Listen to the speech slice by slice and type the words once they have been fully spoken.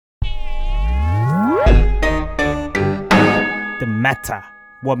matter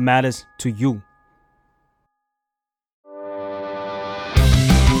what matters to you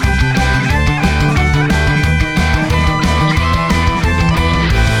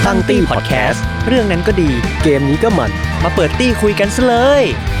ตั้งตี้พอดแคสต์เรื่องนั้นก็ดีเกมนี้ก็มันมาเปิดตี้คุยกันซะเลย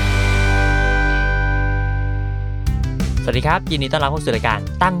สวัสดีครับยินดีต้อนรับเข้าสู่รายการ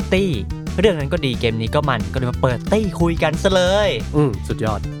ตั้งตี้เรื่องนั้นก็ดีเกมนี้ก็มันก็เลยมาเปิดตี้คุยกันซะเลยสุดย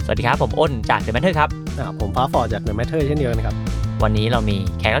อดสวัสดีครับผมอ้นจาก The Matter ครับผมฟ้าฟอร์จาก The Matter เช่นเดียวกันครับวันนี้เรามี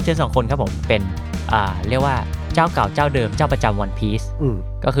แขกรับเชิญ2คนครับผมเป็นเรียกว่าเจ้าเก่าเจ้าเดิมเจ้าประจำ One Piece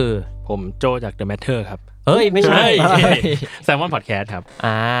ก็คือผมโจจาก The Matter ครับเฮ้ยไม่ใช่ Salmon Podcast ครับ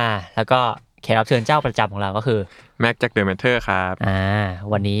แล้วก็แขกรับเชิญเจ้าประจำของเราก็คือแม็กจาก The Matter ครับ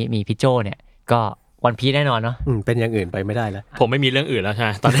วันนี้มีพี่โจเนี่ยก็วันพีซแน่นอนเนาะเป็นอย่างอื่นไปไม่ได้แล้วผมไม่มีเรื่องอื่นแล้วใช่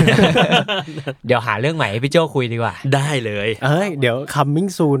ตอนนี้ เดี๋ยวหาเรื่องใหม่ให้พี่โจคุยดีกว่าได้เลยเดี๋ยว coming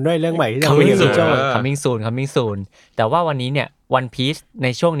soon ด้วยเรื่องใหม่ที่จะคุยกับพี่โจ coming soon แต่ว่าวันนี้เนี่ย One Piece ใน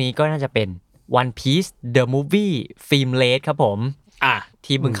ช่วงนี้ก็น่าจะเป็น One Piece The Movie Film Rate ครับผม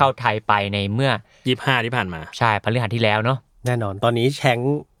ที่เพิ่งเข้าไทยไปในเมื่อ25ที่ผ่านมาใช่พฤหัสที่แล้วเนาะแน่นอนตอนนี้แชง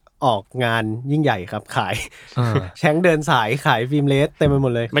ออกงานยิ่งใหญ่ครับขายแชงเดินสายขายฟิล์มเลสเต็มไปหม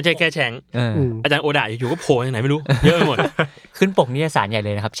ดเลยไม่ใช่แค่แชงอาจารย์โอดะอยู่ๆก็โผล่ที่ไหนไม่รู้เยอะไปหมดขึ้นปกนิตยสารใหญ่เล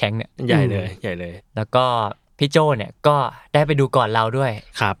ยนะครับแชงเนี่ยใหญ่เลยแล้วก็พี่โจเนี่ยก็ได้ไปดูก่อนเราด้วย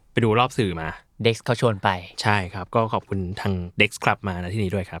ครับไปดูรอบสื่อมาDex เขาชวนไปใช่ครับก็ขอบคุณทาง Dex Club มาณที่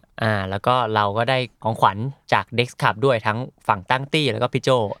นี้ด้วยครับแล้วก็เราก็ได้ของขวัญจาก Dex Club ด้วยทั้งฝั่งตั้งตี้แล้วก็พี่โจ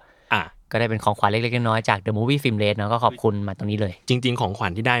ก็ได้เป็นของขวัญเล็กๆน้อยๆจาก The Movie Film Rate เนาะก็ขอบคุณมาตรงนี้เลยจริงๆของขวั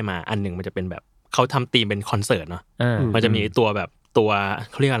ญที่ได้มาอันนึงมันจะเป็นแบบเขาทำธีมเป็นคอนเสิร์ตเนาะมันจะมีตัวแบบตัว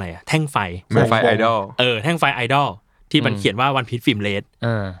เขาเรียกอะไรแท่งไฟไอดอลแท่งไฟไอดอลที่มันเขียนว่า One Piece Film Rate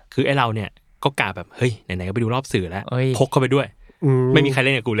คือไอ้เราเนี่ยก็กะแบบเฮ้ยไหนๆก็ไปดูรอบสื่อแล้วพกเข้าไปด้วยไม่มีใครเ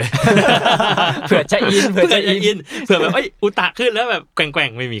ล่นกับกูเลยเผื่อจะอินเผื่อแบบอุตะขึ้นแล้วแบบแกว่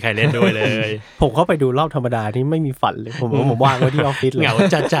งๆไม่มีใครเล่นด้วยเลยผมเข้าไปดูรอบธรรมดานี่ไม่มีฝันเลยผมวางไว้ที่ออฟฟิศเลยเหงา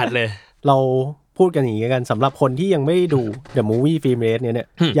จัดๆเลยเราพูดกันอย่างนี้กันสำหรับคนที่ยังไม่ได้ดู The Movie Film Rate เนี่ย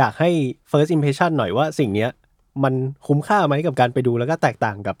อยากให้ first impression หน่อยว่าสิ่งเนี้ยมันคุ้มค่าไหมกับการไปดูแล้วก็แตกต่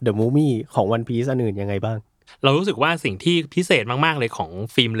างกับ The Movie ของ One Piece อันอื่นยังไงบ้างเรารู้สึกว่าสิ่งที่พิเศษมากๆเลยของ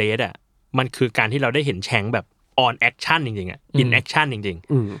ฟิล์มเรทมันคือการที่เราได้เห็นแชงแบบon action จริงๆin action จริง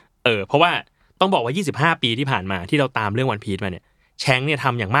ๆเพราะว่าต้องบอกว่า25ปีที่ผ่านมาที่เราตามเรื่อง One Piece มาเนี่ยแชงเนี่ยท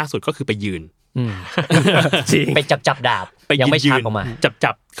ำอย่างมากสุดก็คือไปยืนจริงไปจับดาบยังไม่ชักออกมา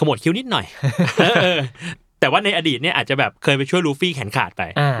จับขมวดคิ้วนิดหน่อยแต่ว่าในอดีตเนี่ยอาจจะแบบเคยไปช่วยลูฟี่แขนขาดไป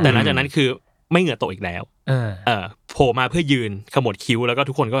แต่หลังจากนั้นคือไม่เหงื่อตกอีกแล้วโผล่มาเพื่อยืนขมวดคิ้วแล้วก็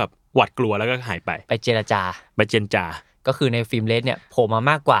ทุกคนก็แบบหวาดกลัวแล้วก็หายไปเจรจาก็คือในฟิล์มเลสเนี่ยโผล่มา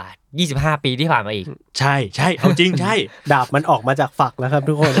มากกว่า25ปีที่ผ่านมาอีกใช่เอาจริงใช่ดาบมันออกมาจากฝักแล้วครับ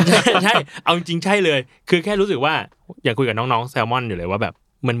ทุกคนใช่เอาจริงใช่เลยคือแค่รู้สึกว่าอยากคุยกับน้องๆแซลมอนอยู่เลยว่าแบบ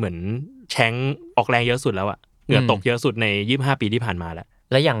มันเหมือนแชงออกแรงเยอะสุดแล้วเหงื่อตกเยอะสุดใน25ปีที่ผ่านมา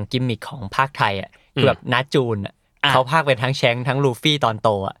แล้วอย่างกิมมิคของภาคไทยคือแบบนาจูนเขาภาคเป็นทั้งแชงทั้งลูฟี่ตอนโต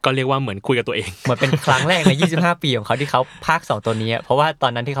ก็เรียกว่าเหมือนคุยกับตัวเองเหมือนเป็นครั้งแรกใน25ปีของเขาที่เขาภาค2ตัวนี้เพราะว่าตอ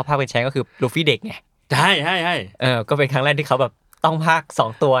นนั้นที่เขาภาคเป็นแชงก็คือลูฟี่เด็กไงใช่ก็เป็นครั้งแรกที่เขาแบบต้องภาค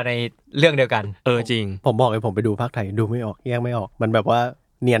2ตัวในเรื่องเดียวกันจริงผมบอกเลยผมไปดูภาคไทยดูไม่ออกแยกไม่ออกมันแบบว่า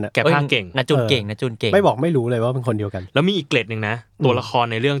เนียนแกภาคเก่งนาจูนเก่งไม่บอกไม่รู้เลยว่าเป็นคนเดียวกันแล้วมีอีกเกรดนึงนะตัวละคร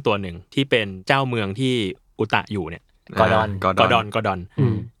ในเรื่องตัวหนึ่งที่เป็นเจ้าเมืองที่อุตะอยู่เนี่ยกอดอน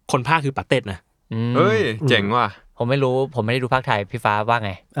คนภาคคือปาเต็ดนะเฮ้ยเจ๋งว่ะผมไม่รู้ผมไม่ได้ดูภาคไทยพี่ฟ้าว่าไ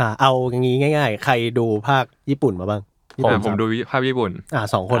งเอาอย่างงี้ง่ายๆใครดูภาคญี่ปุ่นมาบ้างผมดูภาคญี่ปุ่น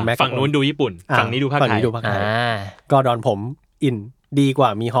2คนแม็กฝั่งนู้นดูญี่ปุ่นฝั่งนี้ดูภาคไทยกอดอนผมอินดีกว่า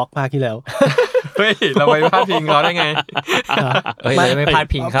มีฮอคภาคที่แล้วเฮ้ยเราไปพาดพิงเขาได้ไงไม่พาด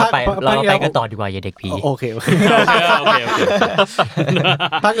พิงครับไปเราไปกันต่อดีกว่าอย่าเด็กผีโอเค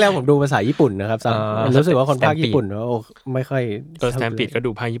ภาคแล้วผมดูภาษาญี่ปุ่นนะครับรู้สึกว่าคนภาคญี่ปุ่นไม่ค่อยสแตมปิดก็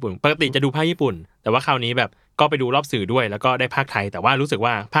ดูภาคญี่ปุ่นปกติจะดูภาคญี่ปุ่นแต่ว่าคราวนี้แบบก็ไปดูรอบสื่อด้วยแล้วก็ได้ภาคไทยแต่ว่ารู้สึก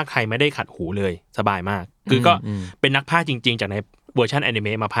ว่าภาคไทยไม่ได้ขัดหูเลยสบายมากคือก็เป็นนักพากย์จริงๆจากในเวอร์ชันอนิเม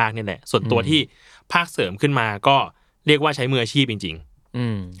ะมาพากย์นี่แหละส่วนตัวที่พากย์เสริมขึ้นมาก็เรียกว่าใช้มืออาชีพจริง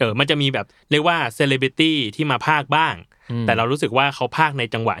ๆมันจะมีแบบเรียกว่าเซเลบริตี้ที่มาพากย์บ้างแต่เรารู้สึกว่าเขาพากย์ใน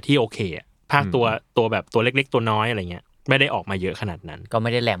จังหวะที่โอเคพากย์ตัวแบบตัวเล็กๆตัวน้อยอะไรเงี้ยไม่ได้ออกมาเยอะขนาดนั้นก็ไ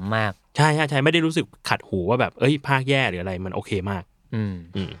ม่ได้แหลมมากใช่ไม่ได้รู้สึกขัดหูว่าแบบพากย์แย่หรืออะไรมันโอเคมาก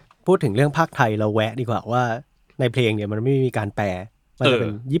พูดถึงเรื่องภาคไทยเราแวะดีกว่าว่าในเพลงเนี่ยมันไม่มีการแปลมันจะเป็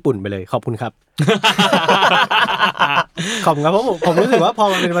นญี่ปุ่นไปเลยขอบคุณครับขอบคุณครับเพราะผมรู้สึกว่าพอ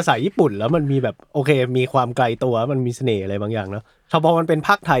มันเป็นภาษาญี่ปุ่นแล้วมันมีแบบโอเคมีความไกลตัวมันมีเสน่ห์อะไรบางอย่างเนาะพอมันเป็นภ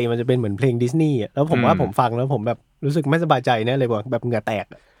าคไทยมันจะเป็นเหมือนเพลงดิสนีย์แล้วผมว่าผมฟังแล้วผมแบบรู้สึกไม่สบายใจแน่เลยแบบเหงื่อแตก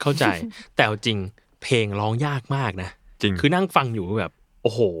เข้าใจแต่จริงเพลงร้องยากมากนะ จริงคือนั่งฟังอยู่แบบโ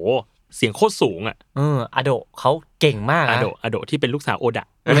อ้โหเสียงโคตรสูงอ่ะอโดเขาเก่งมากนะอโดที่เป็นลูกสาวโอดะ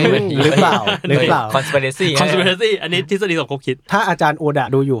ไม่หรือเปล่าconspiracy อันนี้ทฤษฎีสมคบคิดถ้าอาจารย์โอดะ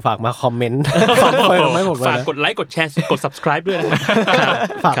ดูอยู่ฝากมาคอมเมนต์คอนเฟิร์มให้ผมฝากกดไลค์กดแชร์กด subscribe ด้วยนะครับ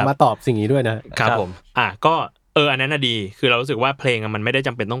ฝากมาตอบสิ่งนี้ด้วยนะครับผมก็อันนั้นน่ะดีคือเรารู้สึกว่าเพลงมันไม่ได้จ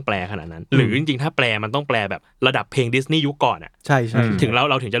ำเป็นต้องแปลขนาดนั้นหรือจริงๆถ้าแปลมันต้องแปลแบบระดับเพลงดิสนีย์ยุคก่อนอ่ะใช่ถึงเ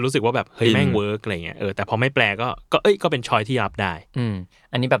ราถึงจะรู้สึกว่าแบบเฮ้ยแม่งเวิร์กอะไรเงี้ยแต่พอไม่แปลก็เป็นชอยที่รับได้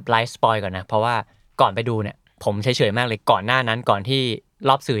อันนี้แบบไลฟ์สปอยก่อนนะเพราะว่าก่อนไปดูเนี่ยผมเฉยๆมากเลยก่อนหน้านั้นก่อนที่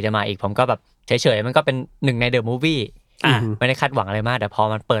รอบสื่อจะมาอีกผมก็แบบเฉยๆมันก็เป็นหนึ่งในเดอะมูฟวี่ไม่ได้คาดหวังอะไรมากแต่พอ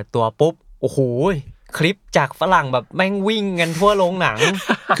มันเปิดตัวปุ๊บโอ้โหคลิปจากฝรั่งแบบแม่งวิ่งกันทั่วโรงหนัง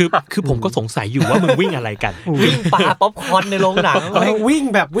คือผมก็สงสัยอยู่ว่ามึงวิ่งอะไรกันวิ่งปาป๊อปคอร์นในโรงหนังวิ่ง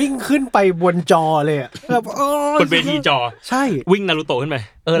แบบวิ่งขึ้นไปบนจอเลยอ่ะแบบบนเวทีจอใช่วิ่งนารูโตะขึ้นไป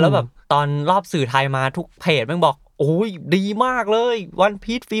แล้วแบบตอนรอบสื่อไทยมาทุกเพจแม่งบอกโอ้ยดีมากเลยวัน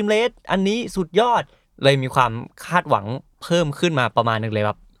พีซฟิล์มเลสอันนี้สุดยอดเลยมีความคาดหวังเพิ่มขึ้นมาประมาณนึงเลยแ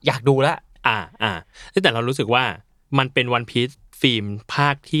บบอยากดูแล้วแต่เรารู้สึกว่ามันเป็นวันพีซฟิล์มภา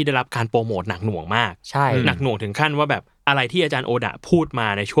คที่ได้รับการโปรโมทหนักหน่วงมากใช่หนักหน่วงถึงขั้นว่าแบบอะไรที่อาจารย์โอดะพูดมา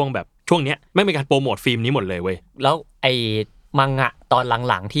ในช่วงเนี้ยไม่เป็นการโปรโมทฟิล์มนี้หมดเลยเว้ยแล้วไอ้มังงะตอน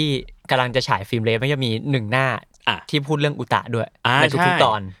หลังๆที่กำลังจะฉายฟิล์มเลสมันจะมี1หน้าที่พูดเรื่องอุตะด้วยในทุกๆต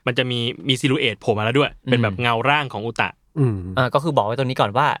อนมันจะมีซิลูเอตโผล่มาแล้วด้วยเป็นแบบเงาร่างของอุตะก็คือบอกไว้ตรงนี้ก่อ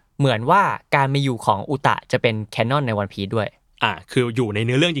นว่าเหมือนว่าการมีอยู่ของอุตะจะเป็นแคนนอนในวันพีซด้วยคืออยู่ในเ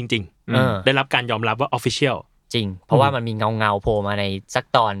นื้อเรื่องจริงๆได้รับการยอมรับว่าออฟฟิเชียลจริงเพราะว่ามันมีเงาโผล่มาในสัก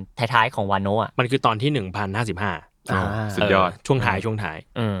ตอนท้ายๆของวานโนะมันคือตอนที่ 1055สุดยอดช่วงท้าย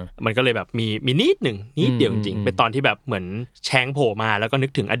มันก็เลยแบบมีนิดเดียวจริงๆเป็นตอนที่แบบเหมือนแชงโผล่มาแล้วก็นึ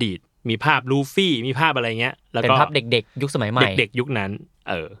กถึงอดีตมีภาพลูฟี่มีภาพอะไรเงี้ยแล้วก็เป็นภาพเด็กๆยุคสมัยใหม่เด็กๆยุคนั้น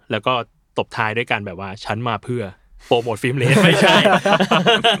แล้วก็ตบท้ายด้วยการแบบว่าฉันมาเพื่อโปรโมทฟิล์มเลสไม่ใช่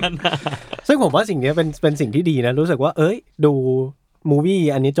ซึ่งผมว่าสิ่งนี้เป็นสิ่งที่ดีนะรู้สึกว่าดูมูวี่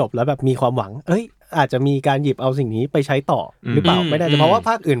อันนี้จบแล้วแบบมีความหวังอาจจะมีการหยิบเอาสิ่งนี้ไปใช้ต่อหรือเปล่าไม่แน่ใจเพราะว่าภ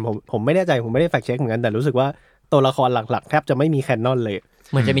าคอื่นผมไม่แน่ใจผมไม่ได้แฟกเช็คเหมือนกันแต่รู้สึกว่าตัวละครหลักๆแทบจะไม่มีแคนนอนเลย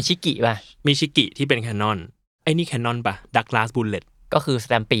เหมือนจะมีชิกิป่ะมีชิกิที่เป็นแคนนอนไอ้นี่แคนนอนป่ะดักลาสบูลเลตก็คือส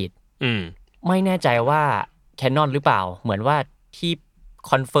แตมปีดไม่แน่ใจว่าแคนนอนหรือเปล่าเหมือนว่าที่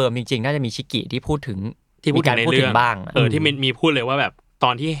คอนเฟิร์มจริงๆน่าจะมีชิกิที่พูดถึงในเรื่องบ้างที่มีพูดเลยว่าแบบต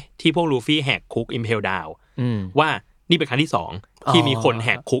อนที่พวกลูฟี่แหกคุกอิมเพลดาวว่านี่เป็นครั้งที่2ที่มีคนแห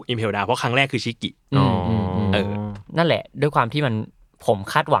กคุกอิมเพลดาวเพราะครั้งแรกคือชิกินั่นแหละด้วยความที่ผม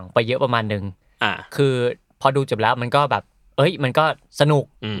คาดหวังไปเยอะประมาณนึงคือพอดูจบแล้วมันก็แบบมันก็สนุก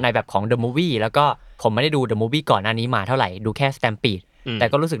ในแบบของ The Movie แล้วก็ผมไม่ได้ดู The Movie ก่อนหน้านี้มาเท่าไหร่ดูแค่ Stampede แต่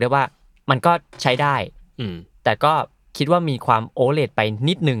ก็รู้สึกได้ว่ามันก็ใช้ได้แต่ก็คิดว่ามีความโอเลดไป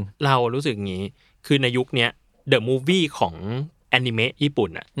นิดนึงเรารู้สึกงี้คือในยุคนี้ The Movie ของแอนิเมะญี่ปุ่น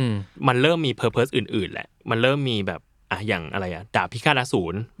อ่ะมันเริ่มมี purpose อื่นๆแหละมันเริ่มมีแบบอย่างอะไรดาบพิฆาตอสู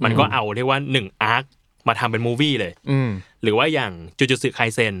รมันก็เอาเรียกว่า1อาร์คมาทำเป็นมูวี่เลยหรือว่าอย่างจูจูสึไค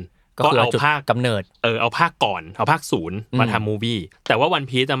เซ็นก็เอาภาคกำเนิดเอาภาคก่อนเอาภาค0มาทำมูวี่แต่ว่าวัน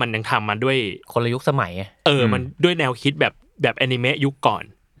พีซมันยังทำมันด้วยคนละยุคสมัยมันด้วยแนวคิดแบบแอนิเมะยุคก่อน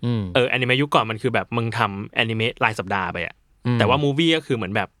แอนิเมะยุคก่อนมันคือแบบมึงทำแอนิเมะรายสัปดาห์ไปอ่ะแต่ว่ามูวี่ก็คือเหมือ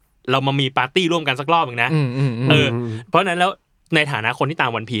นแบบเรามามีปาร์ตี้ร่วมกันสักรอบนึงนะเพราะนั้นแล้วในฐานะคนที่ตา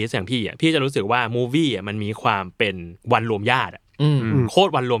มวันพีซอย่างพี่จะรู้สึกว่ามูวี่มันมีความเป็นวันรวมญาติโคต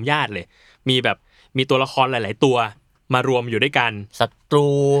รวันรวมญาติเลยมีตัวละครหลายๆตัวมารวมอยู่ด้วยกันศัตรู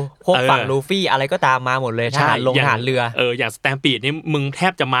พวกฝั่งลูฟี่อะไรก็ตามมาหมดเลยทหารลงทหารเรืออย่างสแตมปีดนี่มึงแท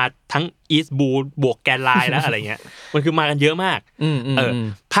บจะมาทั้งอีสต์บูบวกแกนไลน์แล้วอะไรเงี้ยมันคือมากันเยอะมาก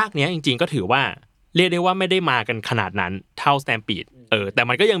ภาคเนี้ยจริงๆก็ถือว่าเรียกได้ว่าไม่ได้มากันขนาดนั้นเท่าสแตมปีดแต่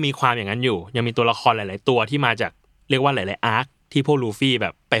มันก็ยังมีความอย่างนั้นอยู่ยังมีตัวละครหลายๆตัวที่มาจากเรียกว่าหลายๆอาร์คที่พวกลูฟี่แบ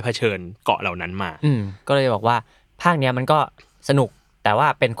บไปเผชิญเกาะเหล่านั้นมาก็เลยบอกว่าภาคเนี้ยมันก็สนุกแต่ว่า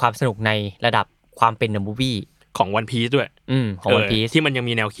เป็นความสนุกในระดับความเป็น The Movie ของ One Piece ด้วยของ One Piece ที่มันยัง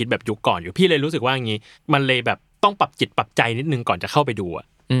มีแนวคิดแบบยุคก่อนอยู่พี่เลยรู้สึกว่าอย่างงี้มันเลยแบบต้องปรับจิตปรับใจนิดนึงก่อนจะเข้าไปดู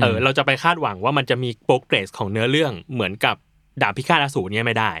เราจะไปคาดหวังว่ามันจะมีโปรเกรสของเนื้อเรื่องเหมือนกับดาบพิฆาตอสูรเนี่ยไ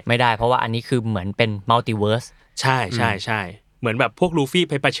ม่ได้เพราะว่าอันนี้คือเหมือนเป็นมัลติเวิร์สใช่เหมือนแบบพวกลูฟี่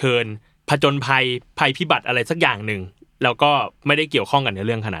ไปเผชิญผจญภัยพิบัติอะไรสักอย่างนึงแล้วก็ไม่ได้เกี่ยวข้องกับเนื้อเ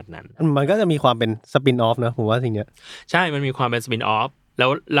รื่องขนาดนั้นมันก็จะมีความเป็นสปินออฟนะผมว่าสิ่งเนี้ยใช่มันมีความเป็นสปินออฟ แล้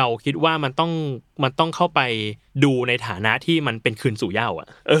วเราคิดว่ามันต้องเข้าไปดูในฐานะที่มันเป็นคืนสู่เหย้าอ่ะ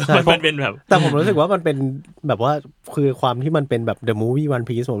มันเป็นแบบแต่ผมรู้สึกว่ามันเป็นแบบว่าคือความที่มันเป็นแบบ The Movie One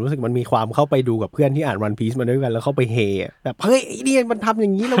Piece ผมรู้สึกมันมีความเข้าไปดูกับเพื่อนที่อ่าน One Piece มาด้วยกันแล้วเข้าไปเฮแบบเฮ้ยไอ้นี่มันทำอย่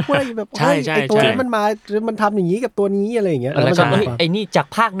างนี้แล้วเว้ยแบบเฮ้ยไอ้ตัวนี้มันทำอย่างนี้กับตัวนี้อะไรอย่างเงี้ยแล้วก็ไอ้นี่จาก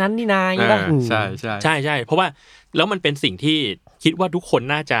ภาคนั้นนี่นายป่ะใช่ใช่เพราะว่าแล้วมันเป็นสิ่งที่คิดว่าทุกคน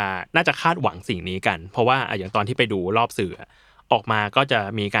น่าจะคาดหวังสิ่งนี้กันเพราะว่าอย่างตอนที่ไปดูรอบสื่อออกมาก็จะ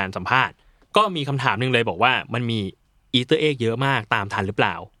มีการสัมภาษณ์ก็มีคำถามนึงเลยบอกว่ามันมีอีสเตอร์เอ็กเยอะมากตามทันหรือเป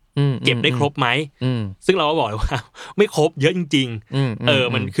ล่าเก็บได้ครบไหมซึ่งเราก็บอกเลยว่าไม่ครบเยอะจริง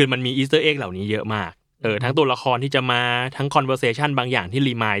ๆมันมีอีสเตอร์เอ็กเหล่านี้เยอะมากทั้งตัวละครที่จะมาทั้งคอนเวอร์เซชันบางอย่างที่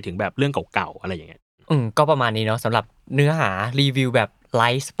รีมายถึงแบบเรื่องเก่าๆอะไรอย่างเงี้ยก็ประมาณนี้เนาะสำหรับเนื้อหารีวิวแบบไล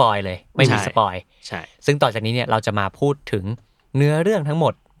ท์สปอยเลยไม่มีสปอยใช่ซึ่งต่อจากนี้เนี่ยเราจะมาพูดถึงเนื้อเรื่องทั้งหม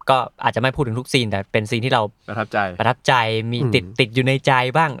ดก็อาจจะไม่พูดถึงทุกซีนแต่เป็นซีนที่เราประทับใจมีติดอยู่ในใจ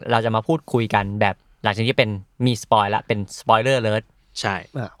บ้างเราจะมาพูดคุยกันแบบหลังจากนี้เป็นมีสปอยละเป็นสปอยเลอร์เลิศใช่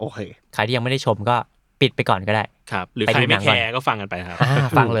โอเคใครที่ยังไม่ได้ชมก็ปิดไปก่อนก็ได้ครับหรือใครไม่แคร์ก็ฟังกันไปครับ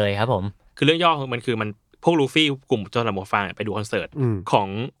ฟังเลยครับผมคือเรื่องย่อมันพวกลูฟี่กลุ่มโจรสลัดหมวกฟางไปดูคอนเสิร์ตของ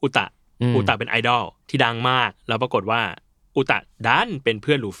อุตะเป็นไอดอลที่ดังมากแล้วปรากฏว่าอุตะดันเป็นเ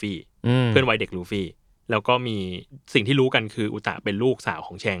พื่อนลูฟี่เพื่อนวัยเด็กลูฟี่แล้วก็มีสิ่งที่รู้กันคืออุตะเป็นลูกสาวข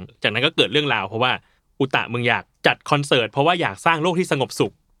องแชงจากนั้นก็เกิดเรื่องราวเพราะว่าอุตะมึงอยากจัดคอนเสิร์ตเพราะว่าอยากสร้างโลกที่สงบสุ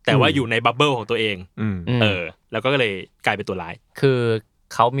ขแต่ว่าอยู่ในบับเบิ้ลของตัวเองแล้วก็เลยกลายเป็นตัวร้ายคือ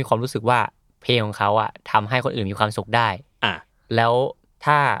เขามีความรู้สึกว่าเพลงของเขาอะทำให้คนอื่นมีความสุขได้แล้ว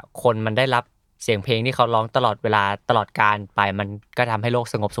ถ้าคนมันได้รับเสียงเพลงที่เขาร้องตลอดเวลาตลอดกาลไปมันก็ทำให้โลก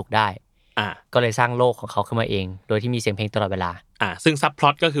สงบสุขได้ก็เลยสร้างโลกของเขาขึ้นมาเองโดยที่มีเสียงเพลงตลอดเวลาซึ่งซับพล็อ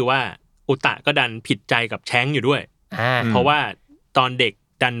ตก็คือว่าอุตะก็ดันผิดใจกับแชงอยู่ด้วยเพราะว่าตอนเด็ก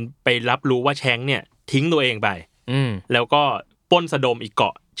ดันไปรับรู้ว่าแชงเนี่ยทิ้งตัวเองไปแล้วก็ปล้นสะดมอีกเกา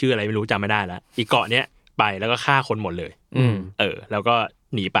ะชื่ออะไรไม่รู้จำไม่ได้แล้วอีกเกาะเนี้ยไปแล้วก็ฆ่าคนหมดเลยแล้วก็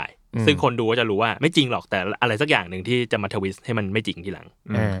หนีไปซึ่งคนดูก็จะรู้ว่าไม่จริงหรอกแต่อะไรสักอย่างหนึ่งที่จะมาทวิสต์ให้มันไม่จริงทีหลัง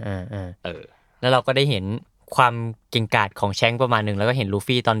แล้วเราก็ได้เห็นความเก่งกาจของแชงประมาณนึงแล้วก็เห็นลู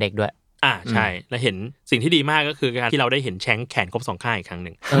ฟี่ตอนเด็กด้วยใช่แล้วเห็นสิ่งที่ดีมากก็คือการที่เราได้เห็นแชงแขนครบ2ข้างอีกครั้งนึ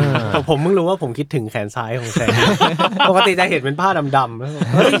งผมเพิ่งรู้ว่าผมคิดถึงแขนซ้ายของแชงปกติจะเห็นเป็นผ้าดำ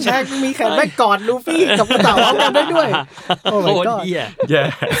ๆเฮ้ยแชงมีแขนแม่กอดลูฟี่กับกระเต่าเอากันได้ด้วยโอ้โหเหี้ย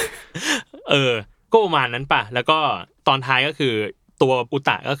ก็ประมาณนั้นป่ะแล้วก็ตอนท้ายก็คือตัวอุต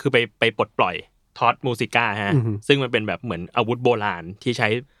ะก็คือไปปลดปล่อยทอสมูสิก้าฮะซึ่งมันเป็นแบบเหมือนอาวุธโบราณที่ใช้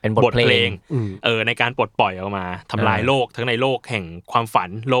เป็นบทเพลงในการปลดปล่อยออกมาทำลายโลกทั้งในโลกแห่งความฝัน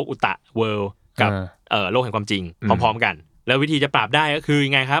โลกอุตะเวิลด์กับโลกแห่งความจริงพร้อมๆกันแล้ววิธีจะปราบได้ก็คือ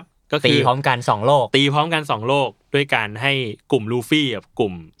ยังไงครับก็คือตีพร้อมกัน2โลกตีพร้อมกัน2โลกด้วยการให้กลุ่มลูฟี่กับก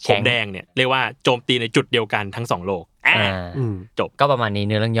ลุ่มผมแดงเนี่ยเรียกว่าโจมตีในจุดเดียวกันทั้ง2โลกจบก็ประมาณนี้เ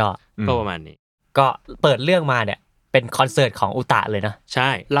นื้อเรื่องย่อก็ประมาณนี้ก็เปิดเรื่องมาเนี่ยเป็นคอนเสิร์ตของอุตะเลยนะใช่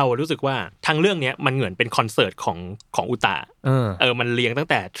เรารู้สึกว่าทั้งเรื่องนี้มันเหมือนเป็นคอนเสิร์ตของอุตะมันเรียงตั้ง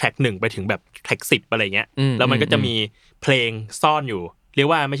แต่แทร็ก1ไปถึงแบบแทร็ก10อะไรเงี้ยแล้วมันก็จะมีเพลงซ่อนอยู่เรียก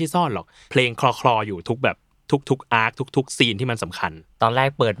ว่าไม่ใช่ซ่อนหรอกเพลงคลออยู่ทุกแบบทุกอาร์คทุกซีนที่มันสำคัญตอนแรก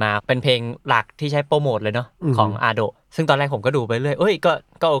เปิดมาเป็นเพลงหลักที่ใช้โปรโมทเลยเนาะของอาโดะซึ่งตอนแรกผมก็ดูไปเรื่อย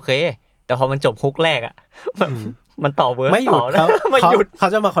ก็โอเคแต่พอมันจบฮุกแรกอ่ะมันต่อเวิร์สไม่หยุดเขา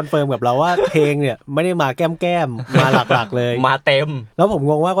จะมาคอนเฟิร์มกับเราว่าเพลงเนี่ยไม่ได้มาแก้มมาหลักๆเลยมาเต็มแล้วผม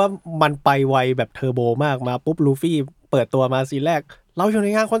งงว่ามันไปไวแบบเทอร์โบมากมาปุ๊บลูฟี่เปิดตัวมาซีนแรกเราอยู่ใน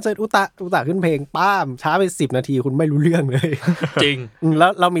งานคอนเสิร์ตอุตะขึ้นเพลงป้ามช้าไป10นาทีคุณไม่รู้เรื่องเลยจริงแล้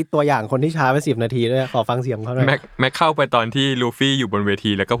วเรามีตัวอย่างคนที่ช้าไป10นาทีด้วยขอฟังเสียงเขาหน่อยแม็กเข้าไปตอนที่ลูฟี่อยู่บนเว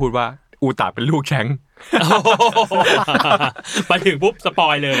ทีแล้วก็พูดว่าอุตะเป็นลูกแชงไปถึงปุ๊บสปอ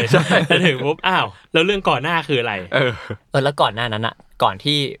ยเลยไปถึงปุ๊บอ้าวแล้วเรื่องก่อนหน้าคืออะไรแล้วก่อนหน้านั้นอ่ะก่อน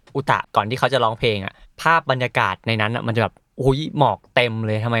ที่อุตะก่อนที่เขาจะร้องเพลงอ่ะภาพบรรยากาศในนั้นอ่ะมันจะแบบโอ้ยหมอกเต็มเ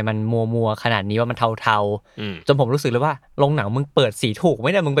ลยทำไมมันมัวขนาดนี้ว่ามันเทาๆจนผมรู้สึกเลยว่าโรงหนังมึงเปิดสีถูกไ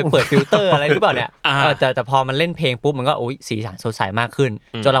ม่ได้มึงไปเปิดฟิลเตอร์อะไรหรือเปล่าเนี่ยแต่พอมันเล่นเพลงปุ๊บมันก็โอ้ยสีสันสดใสมากขึ้น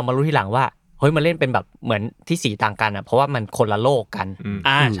จนเรามารู้ทีหลังว่าเฮ้ยมันเล่นเป็นแบบเหมือนที่สีต่างกันอ่ะเพราะว่ามันคนละโลกกัน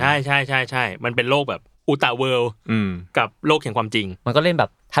ใช่มันเป็นโลกแบบอุตะเวิลด์กับโลกแห่งความจริงมันก็เล่นแบบ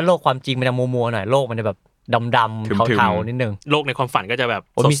ถ้าโลกความจริงมันจะมัวๆหน่อยโลกมันจะแบบดำๆเทาๆนิดนึงโลกในความฝันก็จะแบบ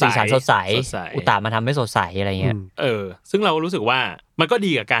มีสีสันสดใสอุตะมาทำให้สดใสอะไรเงี้ยซึ่งเรารู้สึกว่ามันก็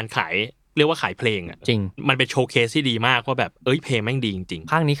ดีกับการขายเรียกว่าขายเพลงอ่ะจริงมันเป็นโชว์เคสที่ดีมากว่าแบบเพลงแม่งดีจริง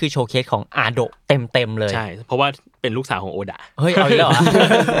ๆภาคนี้คือโชว์เคสของอาโดะเต็มเลยใช่เพราะว่าเป็นลูกสาวของโอดะเฮ้ยเอาอีกแล้วเหรอ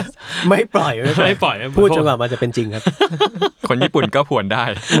ไม่ปล่อยพูดจนกว่ามันจะเป็นจริงครับคนญี่ปุ่นก็ผวนได้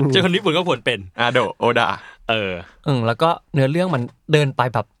เจอคนญี่ปุ่นก็ผวนเป็นอาโดะโอดะ แล้วก็เนื้อเรื่องมันเดินไป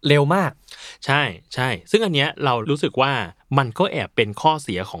แบบเร็วมากใช่ใช่ซึ่งอันเนี้ยเรารู้สึกว่ามันก็แอบเป็นข้อเ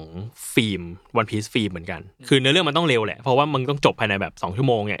สียของฟิล์ม One Piece ฟิล์มเหมือนกันคือเนื้อเรื่องมันต้องเร็วแหละเพราะว่ามึงต้องจบภายในแบบ2ชั่ว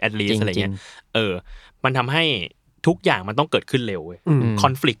โมงอย่าง at least อะไรเงี้ยมันทำให้ทุกอย่างมันต้องเกิดขึ้นเร็วเว้ยคอ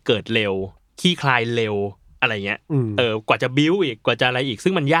นฟลิกต์เกิดเร็วขี้คลายเร็วอะไรเงี้ยกว่าจะบิ้วอีกกว่าจะอะไรอีก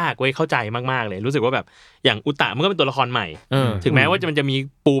ซึ่งมันยากเว้ยเข้าใจมากๆเลยรู้สึกว่าแบบอย่างอุตะมันก็เป็นตัวละครใหม่ถึงแม้ว่ามันจะมี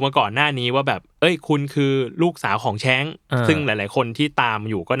ปูมาก่อนหน้านี้ว่าแบบคุณคือลูกสาวของแช้งซึ่งหลายๆคนที่ตาม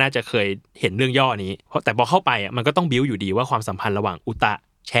อยู่ก็น่าจะเคยเห็นเรื่องย่อนี้แต่พอเข้าไปอ่ะมันก็ต้องบิ้วอยู่ดีว่าความสัมพันธ์ระหว่างอุตะ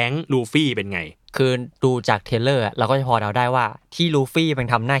แช้งลูฟี่เป็นไงคือดูจากเทรลเลอร์เราก็จะพอเดาได้ว่าที่ลูฟี่มัน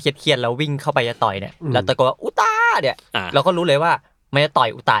ทำหน้าเครียดๆแล้ววิ่งเข้าไปจะต่อยเนี่ยแล้วตะโกนว่าอุตะเนี่ยเราก็รู้เลยว่าไม่จะต่อย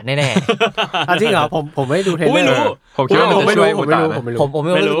อุตะแน่ๆจริงเหรอผมไม่ดูเทรลเลอร์ไม่รู้ผมคิดว่ามันจะช่วยอุตะนะผม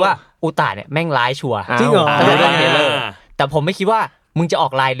ไม่รู้ว่าอุตะเนี่ยแม่งร้ายชัวร์จริงเหรอแต่ผมไม่คิดว่ามึงจะออ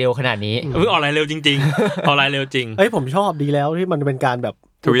กลายเร็วขนาดนี้มึงออกลายเร็วจริงๆออกลายเร็วจริงผมชอบดีแล้วที่มันเป็นการแบบ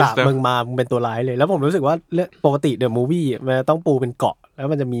อุตะมึงมามึงเป็นตัวร้ายเลยแล้วผมรู้สึกว่าปกติเดอะมูฟวี่มันต้องปูเป็นเกาะแล้ว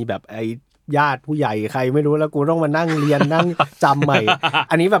มันจะมีแบบไอ้ญาติผู้ใหญ่ใครไม่รู้แล้วกูต้องมานั่งเรียนนั่งจำใหม่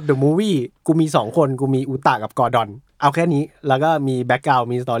อันนี้แบบเดอะมูฟวี่กูมี2คนกูมีอุตะกับกอร์ดอนเอาแค่นี้แล้วก็มีแบ็คกราวด์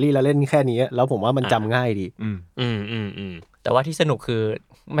มีสตอรี่แล้วเล่นแค่นี้แล้วผมว่ามันจำง่ายดีแต่ว่าที่สนุกคือ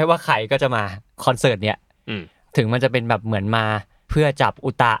ไม่ว่าใครก็จะมาคอนเสิร์ตเนี่ยถึงมันจะเป็นแบบเหมือนมาเพื่อจับ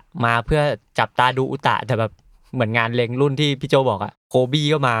อุตะมาเพื่อจับตาดูอุตะแต่แบบเหมือนงานเล็งรุ่นที่พี่โจบอกอะโคบี้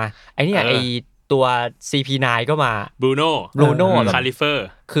ก็มาไอ้นี่ไอ้ตัว CP9 ก็มาบรูโน่คาลิเฟอร์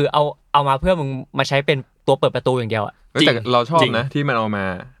คือเอามาเพื่อมึงมาใช้เป็นตัวเปิดประตูอย่างเดียวอะแต่เราชอบนะที่มันเอามา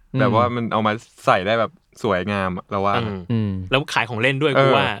แบบว่ามันเอามาใส่ได้แบบสวยงามเราว่าแล้วขายของเล่นด้วยกู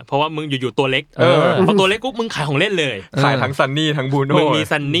ว่าเพราะว่ามึงอยู่ตัวเล็กพอตัวเล็กปุ๊บมึงขายของเล่นเลยขายทั้งซันนี่ทั้งบรูโน่มึงมี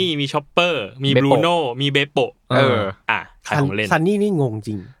ซันนี่มีช็อปเปอร์มีบรูโน่มีเบโปะขายของเล่นซันนี่นี่งงจ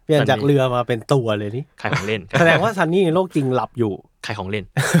ริงเปลี่ยนจากเรือมาเป็นตัวเลยนี่ขายของเล่นแสดงว่าซันนี่ในโลกจริงหลับอยู่ขายของเล่น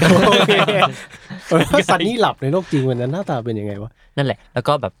โอเคซันนี่หลับในโลกจริงวันนั้นหน้าตาเป็นยังไงวะนั่นแหละแล้ว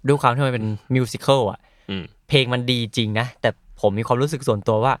ก็แบบด้วยความที่มันเป็นมิวสิคอลอ่ะเพลงมันดีจริงนะแต่ผมมีความรู้สึกส่วน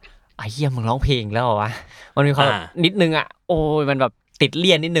ตัวว่าไอ้เหี้ยมึงร้องเพลงแล้ววะมันมีความนิดนึงอ่ะโอ้ยมันแบบติดเ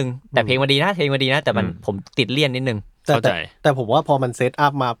ลี่ยนนิดนึงแต่เพลงมันดีนะแต่มันผมติดเลี่ยนนิดนึงแต่ผมว่าพอมันเซตอั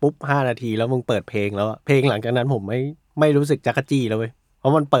พมาปุ๊บ5นาทีแล้วมึงเปิดเพลงแล้วเพลงหลังจากนั้นผมไม่รู้สึกจักรจี้แล้วเว้ยเพรา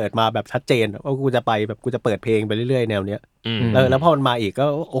ะมันเปิดมาแบบชัดเจนว่ากูจะเปิดเพลงไปเรื่อยๆแนวเนี้ยแล้วพอมันมาอีกก็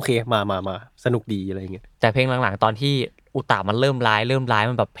โอเคมาสนุกดีอะไรเงี้ยแต่เพลงหลังๆตอนที่อุตะมันเริ่มร้าย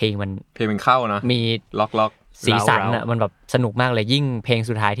มันแบบเพลงมันเข้านะมีล็อกสีสันอ่ะมันแบบสนุกมากเลยยิ่งเพลง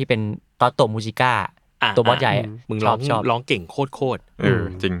สุดท้ายที่เป็นตอโตมูจิก้าตัวบอสใหญ่มึงร้องเก่งโคตร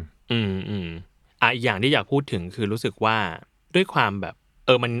จริงอีกอย่างที่อยากพูดถึงคือรู้สึกว่าด้วยความแบบ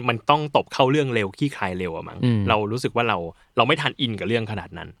มันต้องตบเข้าเรื่องเร็วขี้คายเร็วอะมั้งเรารู้สึกว่าเราไม่ทันอินกับเรื่องขนาด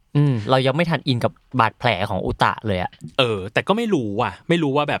นั้นเรายังไม่ทันอินกับบาดแผลของอุตะเลยอะแต่ก็ไม่รู้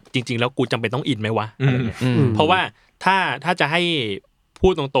ว่าแบบจริงๆแล้วกูจำเป็นต้องอินไหมวะอะไรเงี้ยเพราะว่าถ้าจะให้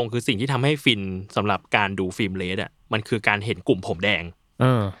พูดตรงๆคือสิ่งที่ทำให้ฟินสำหรับการดูฟิล์มเลดอะมันคือการเห็นกลุ่มผมแดง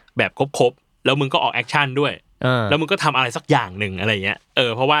แบบครบแล้วมึงก็ออกแอคชั่นด้วยแล้วมึงก็ทำอะไรสักอย่างหนึ่งอะไรเงี้ย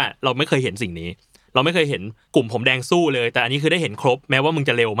เพราะว่าเราไม่เคยเห็นสิ่งนี้เราไม่เคยเห็นกลุ่มผมแดงสู้เลยแต่อันนี้คือได้เห็นครบแม้ว่ามึง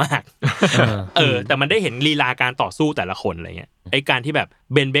จะเร็วมากแต่มันได้เห็นลีลาการต่อสู้แต่ละคนอะไรเงี้ยไอ้การที่แบบ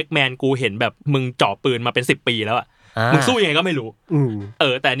เบนเบคแมนกูเห็นแบบมึงจ่อปืนมาเป็น10 ปีแล้วอ่ะมึงสู้ยังไงก็ไม่รู้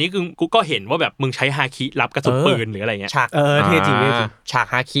แต่อันนี้คือกูก็เห็นว่าแบบมึงใช้ฮาคิรับกระสุนปืนหรืออะไรเงี้ยฉากเท่จริงฉาก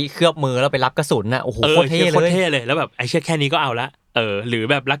ฮาคิเคลือบมือแล้วไปรับกระสุนน่ะโอ้โหโคตรเท่เลยแล้วแบบไอ้เชี่ยแค่นี้ก็เอาละหรือ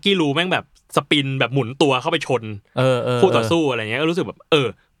แบบลัคกี้ลูแม่งแบบสปินแบบหมุนตัวเข้าไปชนคู่ต่อสู้อะไรเงี้ยก็รู้สึกแบบ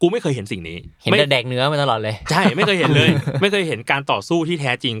กูไม่เคยเห็นสิ่งนี้เห็นแต่แดกเนื้อมาตลอดเลยใช่ไม่เคยเห็นเลยไม่เคยเห็นการต่อสู้ที่แ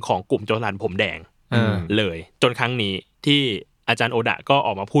ท้จริงของกลุ่มโจรสลัดผมแดงเลยจนครั้งนี้ที่อาจารย์โอดะก็อ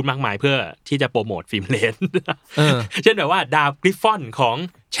อกมาพูดมากมายเพื่อที่จะโปรโมทฟิล์มเลนเช่นแบบว่าดาบกริฟฟอนของ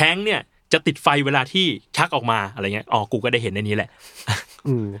แชงเนี่ยจะติดไฟเวลาที่ชักออกมาอะไรเงี้ยกูก็ได้เห็นในนี้แหละ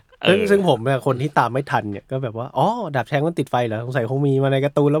ซึ่งผมเนี่ยคนที่ตามไม่ทันเนี่ยก็แบบว่าดาบแชงมันติดไฟเหรอสงสัยคงมีมาในก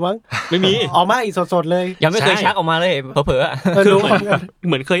าร์ตูนแล้วมั้งไม่มีออกมาอีกสดๆเลยยังไม่เคยชักออกมาเลยเผลอๆคือเ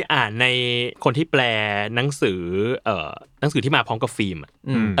หมือนเคยอ่านในคนที่แปลหนังสือที่มาพร้อมกับฟิล์ม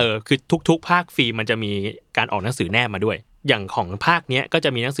คือทุกๆภาคฟิล์มมันจะมีการออกหนังสือแนบมาด้วยอย่างของภาคเนี้ยก็จะ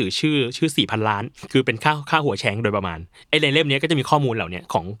มีหนังสือชื่อ 4,000 ล้านคือเป็นค่าหัวแชงโดยประมาณไอ้ในเล่มนี้ก็จะมีข้อมูลเหล่านี้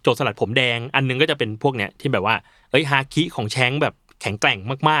ของโจรสลัดผมแดงอันนึงก็จะเป็นพวกเนี้ยที่แบบว่าฮาคิของแชงแบบแข็งแกร่ง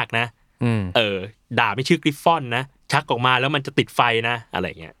มากๆนะดาบไม่ชื่อกริฟฟอนนะชักออกมาแล้วมันจะติดไฟนะอะไร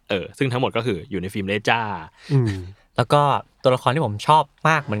เงี้ยซึ่งทั้งหมดก็คืออยู่ในฟิล์มเลจ้าแล้วก็ตัวละครที่ผมชอบ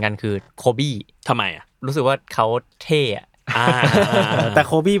มากเหมือนกันคือโคบี้ทำไมอ่ะรู้สึกว่าเขาเท่แต่โ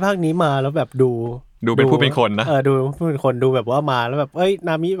คบี้ภาคนี้มาแล้วแบบดู ดูเป็นผู้เป็นคนนะดูผู้เป็นคนดูแบบว่ามาแล้วแบบเอ้ยน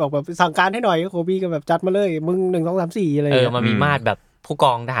ามิบอกแบบสั่งการให้หน่อยโคบี้ก็แบบจัดมาเลยมึง1 2 3 4อะไรอย่างเงี้ยมันมีมาดแบบผู้ก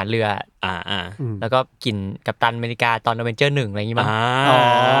องทหารเรือแล้วก็กินกัปตันอเมริกาตอนอเวนเจอร์1อะไรอย่างงี้มั้ง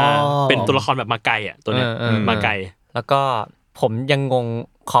เป็นตัวละครแบบมาไกลอ่ะตัวเนี้ยมาไกลแล้วก็ผมยังงง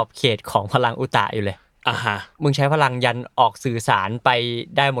ขอบเขตของพลังอุตะอยู่เลยมึงใช้พลังยันออกสื่อสารไป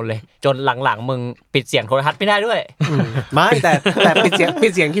ได้หมดเลยจนหลังๆมึงปิดเสียงโทรทัศน์ไม่ได้ด้วยไม่แต่ปิดเ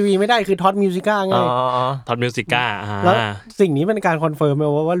สียงทีวีไม่ได้คือท็อตมิวสิก้าไงท็อตมิวสิก้าแล้วสิ่งนี้เป็นการคอนเฟิร์ม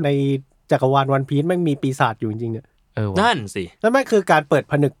ว่าในจักรวาลวันพีซแม่งมีปีศาจอยู่จริงๆเนี่ยนั่นสิแล้วแม่งคือการเปิด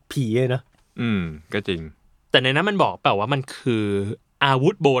ผนึกผีเลยนะก็จริงแต่ในนั้นมันบอกเปล่าว่ามันคืออาวุ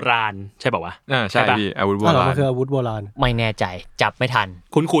ธโบราณใช่ป่าววะใช่พี่อาวุธโบราณมันคืออาวุธโบราณไม่แน่ใจจับไม่ทัน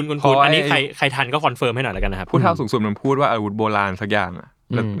คุ้นอันนี้ใครทันก็คอนเฟิร์มให้หน่อยแล้วกันนะครับผู้เฒ่าสูงสุดมันพูดว่าอาวุธโบราณสักอย่าง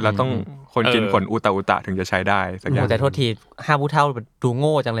แล้วต้องคนกินขนอุตะถึงจะใช้ได้สักอย่างแต่โทษที5ผู้เฒ่าดูโ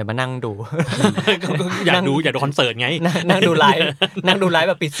ง่จังเลยมานั่งดูอยากดูคอนเสิร์ตไงนั่งดูไลฟ์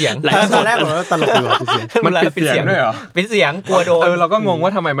แบบปิดเสียงตอนแรกผมว่าตลกดีว่ะปิดเสียงมันปิดเสียงด้วยเหรอปิดเสียงกลัวโดนเราก็งงว่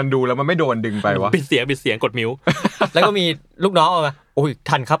าทำไมมันดูแล้วมันไม่โดนดึงไปวะปิดเสียงกดมิวแล้วก็มีลูกน้องออกมาโอ้ย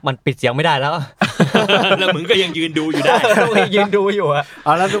ทันครับมันปิดเสียงไม่ได้แล้วแล้วมึงก็ยังยืนดูอยู่ได้ยืนดูอยู่อ่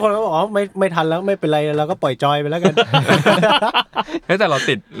ะแล้วทุกคนก็บอกไม่ทันแล้วไม่เป็นไรเราก็ปล่อยจอยไปแล้วกันแต่เรา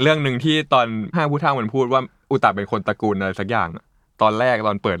ติดเรื่องนึงที่ตอน5ผู้เฒ่ามันพูดว่าอุตะเป็นคนตระกูลอะไรสักอย่างตอนแรกต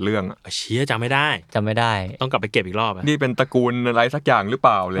อนเปิดเรื่องเชี่ยจำไม่ได้ต้องกลับไปเก็บอีกรอบนี่เป็นตระกูลอะไรสักอย่างหรือเป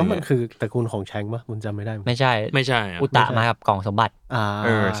ล่าเลยแล้วมันคือตระกูลของแชงป่ะคุณจำไม่ได้ไม่ใช่อุตะมากับกล่องสมบัติ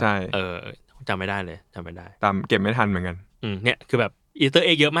ใช่จำไม่ได้เลยจำไม่ได้ตามเก็บไม่ทันเหมือนกันเนี่ยคือแบบอีสเตอร์เ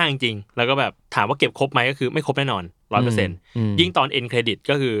อ็กเยอะมากจริงๆแล้วก็แบบถามว่าเก็บครบไหมก็คือไม่ครบแน่นอน 100% ยิ่งตอนเอ็นเครดิต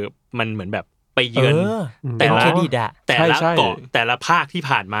ก็คือมันเหมือนแบบไปเยือนแต่ละเกาะแต่ละภาคที่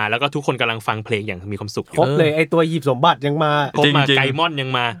ผ่านมาแล้วก็ทุกคนกำลังฟังเพลงอย่างมีความสุขครบเลยไอตัวหยิบสมบัติยังมาครบมาไกมอนยัง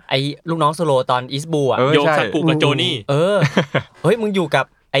มาไอลูกน้องโซโลตอนอีสบูอ่ะโยซากุกับโจนี่เฮ้ยมึงอยู่กับ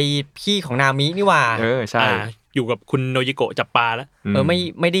ไอพี่ของนามินี่ว่าใช่อยู่กับคุณโนยิโกะจับปลาแล้ว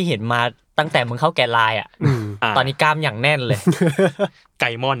ไม่ได้เห็นมาตั้งแต่มึงเข้าแกนไลน์อ่ะตอนนี้กล้ามอย่างแน่นเลยไก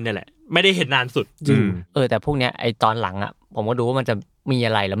มอนเนี่ยแหละไม่ได้เห็นนานสุดแต่พวกเนี้ยไอตอนหลังอ่ะผมก็ดูว่ามันจะมีอ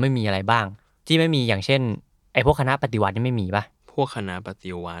ะไรแล้วไม่มีอะไรบ้างที่ไม่มีอย่างเช่นไอพวกคณะปฏิวัตินี่ไม่มีป่ะพวกคณะป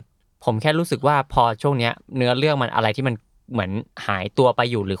ฏิวัติผมแค่รู้สึกว่าพอช่วงเนี้ยเนื้อเรื่องมันอะไรที่มันเหมือนหายตัวไป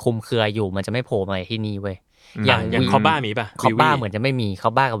อยู่หรือคุมเครืออยู่มันจะไม่โผล่มาที่นี่เว้ยอย่างคอบ้ามีป่ะคอบ้าเหมือนจะไม่มีค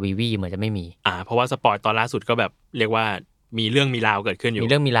อบ้ากับวีวีเหมือนจะไม่มีเพราะว่าสปอยตอนล่าสุดก็แบบเรียกว่ามีเรื่องมีราวเกิดขึ้นอยู่มี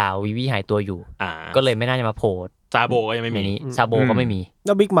เรื่องมีราววีวีหายตัวอยู่ก็เลยไม่น่าจะมาโผล่ซาโบก็ยังไม่มีซาโบก็ไม่มีแ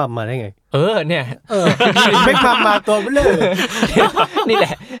ล้วบิ๊กมัมมาได้ไงเนี่ยบิ๊กมัมมาตัวเบลอนี่แหล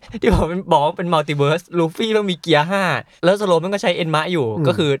ะที่ผมบอกว่าเป็นมัลติเวิร์สลูฟี่ต้องมีเกียร์5แล้วสโลมันก็ใช้เอ็นมะอยู่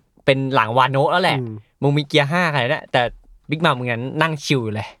ก็คือเป็นหลังวานโนะแล้วแหละมึงมีเกียร์5ขนาดนั้นแต่บิ๊กมัมมึงงั้นนั่งชิลอ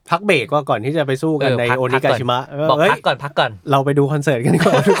ยู่เลยพักเบรกก่อนที่จะไปสู้กันในโอนิกาชิมะบอกพักก่อนเราไปดูคอนเสิร์ตกันก่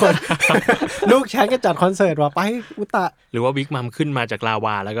อนทุกคนลูกแชงก็จัดคอนเสิร์ตว่ะไปอุตะหรือว่าบิ๊กมัมขึ้นมาจากลาว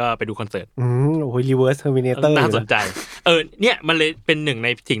าแล้วก็ไปดูคอนเสิร์ตโอ้ยรีเวิร์สเทอร์มิเนเตอร์น่าสนใจเนี่ยมันเลยเป็นหนึ่งใน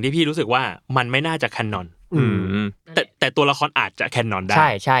สิ่งที่พี่รู้สึกว่ามันไม่น่าจะแคนนอนแต่ตัวละครอาจจะแคนนอนได้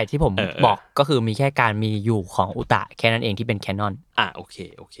ใช่ที่ผมบอกก็คือมีแค่การมีอยู่ของอุตะแค่นั้นเองที่เป็นแคนนอนโอเค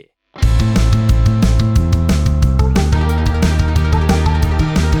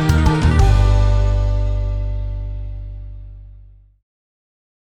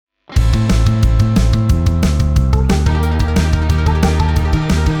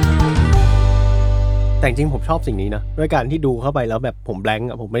แต่จริงผมชอบสิ่งนี้นะด้วยการที่ดูเข้าไปแล้วแบบผมแบงค์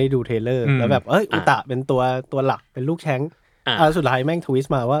ผมไม่ได้ดูเทรลเลอร์แล้วแบบอุตะเป็นตัวหลักเป็นลูกแชงสุดท้ายแม่งทวิส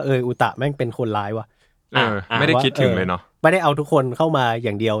ต์มาว่าอุตะแม่งเป็นคนร้ายว่ะไม่ได้คิดถึงเลยเนาะไม่ได้เอาทุกคนเข้ามาอ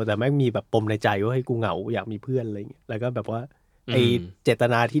ย่างเดียวแต่แม่งมีแบบปมในใจว่าให้กูเหงาอยากมีเพื่อนอะไรอย่างเงี้ยแล้วก็แบบว่าไอเจต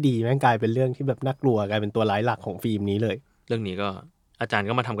นาที่ดีแม่งกลายเป็นเรื่องที่แบบน่ากลัวกลายเป็นตัวร้ายหลักของฟิล์มนี้เลยเรื่องนี้ก็อาจารย์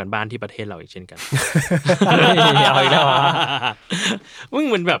ก็มาทำกันบ้านที่ประเทศเราอีกเช่นกันเอาอีกแล้ว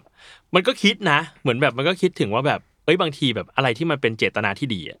มันแบบมันก็คิดนะเหมือนแบบมันก็คิดถึงว่าแบบบางทีแบบอะไรที่มันเป็นเจตนาที่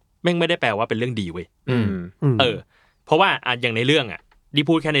ดีอ่ะแม่งไม่ได้แปลว่าเป็นเรื่องดีเว้ยเพราะว่าอย่างในเรื่องดิ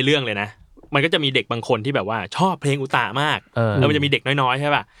พูดแค่ในเรื่องเลยนะมันก็จะมีเด็กบางคนที่แบบว่าชอบเพลงอุตะมากแล้วมันจะมีเด็กน้อยๆใช่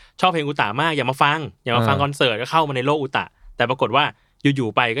ป่ะชอบเพลงอุตะมากอยากมาฟังคอนเสิร์ตก็เข้ามาในโลกอุตะแต่ปรากฏว่าอยู่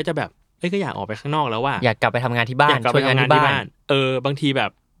ๆไปก็จะแบบก็อยากออกไปข้างนอกแล้วว่าอยากกลับไปทำงานที่บ้านช่วยงานที่บ้านบางทีแบ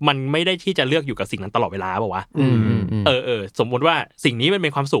บมันไม่ได้ที่จะเลือกอยู่กับสิ่งนั้นตลอดเวลาป่าววะสมมติว่าสิ่งนี้มันเป็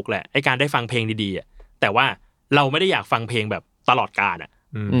นความสุขแหละไอ้การได้ฟังเพลงดีๆแต่ว่าเราไม่ได้อยากฟังเพลงแบบตลอดกาล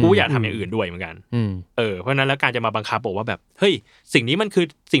กูอยากทำอย่างอื่นด้วยเหมือนกันเพราะนั้นแล้วการจะมาบังคับบอกว่าแบบเฮ้ยสิ่งนี้มันคือ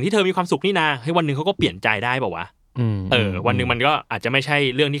สิ่งที่เธอมีความสุขนี่นาให้วันนึงเขาก็เปลี่ยนใจได้ป่าววะวันนึงมันก็อาจจะไม่ใช่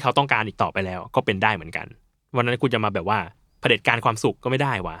เรื่องที่เขาต้องการอีกต่อไปแล้วก็เป็นได้เหมือนกันวันนั้นกูจะมาแบบว่าเผด็จการความสุขก็ไม่ไ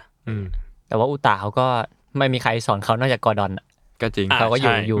ด้วะ แต่ว่าอุตะเขาก็ไม่มีใครสอนเขานอกจากกอร์ดอนก็จริงเขาก็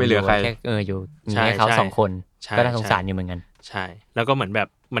อยู่ไม่เหลือใครแค่อยู่มีแค่เขา2คนก็น่าสงสารอยู่เหมือนกันใช่แล้วก็เหมือนแบบ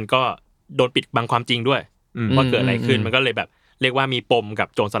มันก็โดนปิดบังความจริงด้วยว่าเกิดอะไรขึ้นมันก็เลยแบบเรียกว่ามีปมกับ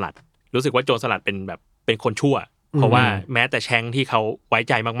โจรสลัดรู้สึกว่าโจรสลัดเป็นแบบเป็นคนชั่วเพราะว่าแม้แต่แชงที่เขาไว้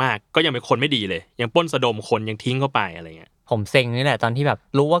ใจมากๆก็ยังเป็นคนไม่ดีเลยยังปล้นสะดมคนยังทิ้งเข้าไปอะไรเงี้ยผมเซ็งนี่แหละตอนที่แบบ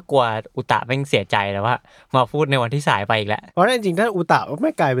รู้ว่ากลัวอุตะแม่งเสียใจแล้วว่ามาพูดในวันที่สายไปอีกแล้วเพราะจริงๆถ้าอุตะไ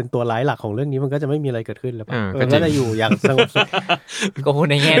ม่กลายเป็นตัวร้ายหลักของเรื่องนี้มันก็จะไม่มีอะไรเกิดขึ้นแล้วก็จะอยู่อย่างสงบสุขก็พูด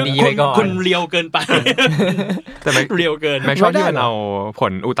ในแง่ดีไปก่อนคุณเรียวเกินไปแต่ไม่เรียวเกินไม่ชอบที่มันเอาผ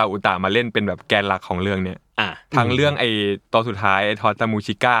ลอุตะมาเล่นเป็นแบบแกนหลักของเรื่องเนี้ยทั้งเรื่องไอ้ตอนสุดท้ายไอ้ทอตามู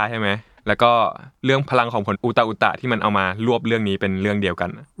ชิก้าใช่ไหมแล้วก็เรื่องพลังของผลอุตะที่มันเอามารวบเรื่องนี้เป็นเรื่องเดียวกัน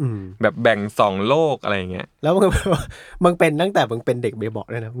แบบแบ่ง2โลกอะไรอย่างเงี้ยแล้วมึงเป็นตั้งแต่มึงเป็นเด็กเบเบาะ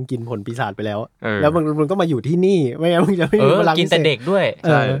เลยนะมึงกินผลปีศาจไปแล้วแล้วมึงก็มาอยู่ที่นี่ไม่งั้นมึงจะไม่มีพลังกินแต่เด็กด้วย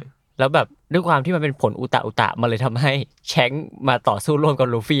ใช่แล้วแบบด้วยความที่มันเป็นผลอุตะมันเลยทำให้แชงค์มาต่อสู้ร่วมกับ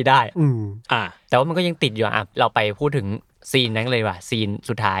ลูฟี่ได้แต่ว่ามันก็ยังติดอยู่เราไปพูดถึงซีนนั้นเลยว่ะซีน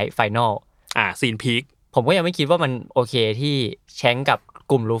สุดท้ายไฟนอลซีนพีคผมก็ยังไม่คิดว่ามันโอเคที่แชงค์กับ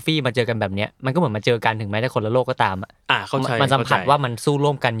กลุ่มลูฟี่มาเจอกันแบบเนี้ยมันก็เหมือนมาเจอกันถึงแม้จะคนละโลกก็ตามเข้าใจมันสัมผัสว่ามันสู้ร่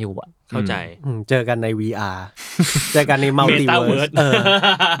วมกันอยู่เข้าใจเจอกันใน VR เจอกันในมัลติเวิร์ส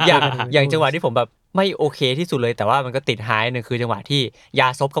อย่างจังหวะที่ผมแบบไม่โอเคที่สุดเลยแต่ว่ามันก็ติดไฮนึงคือจังหวะที่ยา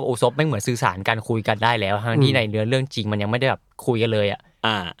ซบกับอุซบไม่เหมือนสื่อสารกันคุยกันได้แล้วทั้งที่ในเนื้อเรื่องจริงมันยังไม่ได้แบบคุยกันเลย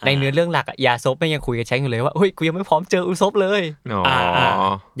ในเนื้อเรื่องหลักยาซบไม่ยังคุยกับแชงอยู่เลยว่าเฮ้ยกูยังไม่พร้อมเจออุซบเลย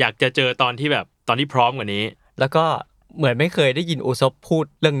อยากจะเจอตอนที่พร้อมกว่านี้แล้วก็เหมือนไม่เคยได้ยินอุซบพูด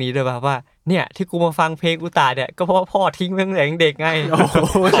เรื่องนี้ด้วยป่ะว่าเนี่ยที่กูมาฟังเพลงอุตะเนี่ยก็เพราะว่าพ่อทิ้งตั้งแต่เด็กไง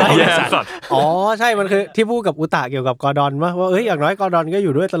ใช่ใช่มันคือที่พูดกับอุตะเกี่ยวกับกอร์ดอนว่าเอ้ยอย่างน้อยกอร์ดอนก็อ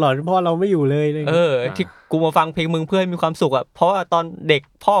ยู่ด้วยตลอดพ่อเราไม่อยู่เลยที่กูมาฟังเพลงมึงเพื่อมีความสุขเพราะว่าตอนเด็ก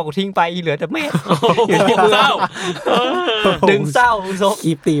พ่อกูทิ้งไปเหลือแต่แม่เศร้าดึงเศร้าอุซบ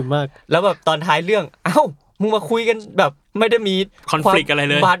อีตีมมากแล้วแบบตอนท้ายเรื่องเอ้ามึงมาคุยกันแบบไม่ได้มีคอนฟลิกต์อะไร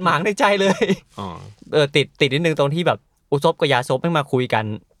เลยบาดหมางในใจเลยติดนิดนึงตรงที่แบบอุซบกับยาซบไม่มาคุยกัน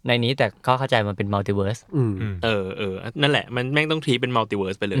ในนี้แต่ก็เข้าใจมันเป็นมัลติเวิร์สนั่นแหละมันแม่งต้องทีเป็นมัลติเวิ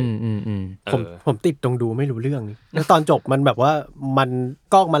ร์สไปเลยผมติดตรงดูไม่รู้เรื่องแล้วตอนจบมันแบบว่ามัน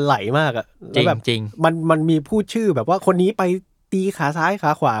กล้องมันไหลมากแล้วแบบมันมีพูดชื่อแบบว่าคนนี้ไปตีขาซ้ายข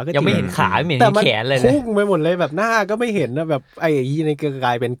าขวาก็ยังไม่เห็นขาไม่เห็นแขนเลยนะพุ่งไปหมดเลยแบบหน้าก็ไม่เห็นนะแบบไอ้ยี่นี่ก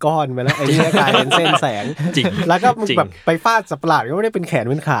ลายเป็นก้อนไปแล้วไอ้นี่กลายเป็นเส้นแสงจริงแล้วก็แบบไปฟาดสับประหลาดก็ไม่ได้เป็นแขน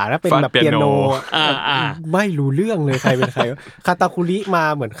เป็นขานะเป็นแบบเปียโนไม่รู้เรื่องเลยใครเป็นใครคาตาคุริมา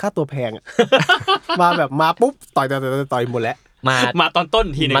เหมือนค่าตัวแพงมาแบบมาปุ๊บต่อยหมดแล้วมาตอนต้น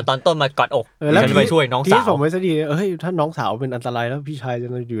ทีนึงมาตอนต้นมากอดอกแล้วไปช่วยน้องสาวที่ส่งไว้ซะดีถ้าน้องสาวเป็นอันตรายแล้วพี่ชายจะ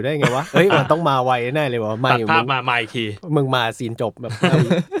อยู่ได้ไงวะมันต้องมาไวแน่เลยว่ะตัดภาพมาอีกทีมึงมาซีนจบแบบ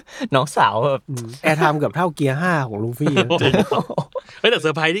น้องสาวแบบแอร์ไทม์เกือบเท่าเกียร์5ของลูฟี่แต่เซ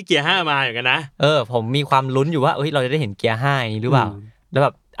อร์ไพรส์ที่เกียร์5มาอย่างกันนะผมมีความลุ้นอยู่ว่าเราจะได้เห็นเกียร์5นี้หรือเปล่าแล้วแบ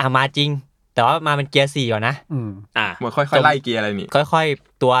บมาจริงแต่ว่ามาเป็นเกียร์4ก่อนนะมันค่อยๆไล่เกียร์อะไรนี่ค่อย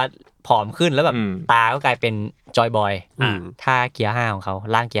ๆตัวผอมขึ้นแล้วแบบตาก็กลายเป็นจอยบอยท่าเกียร์5ของเขา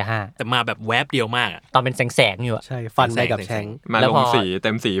ล่างเกียร์5แต่มาแบบแวบเดียวมากตอนเป็นแสงๆอยู่ใช่ฟันไปกับแชงมาลงสีเ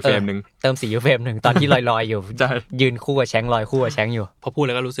ต็มสีเฟรมนึงเติมสีเฟรมนึงตอนที่ลอยๆอยู่ยืนคู่กับแชงลอยคู่กับแชงอยู่พอพูดแ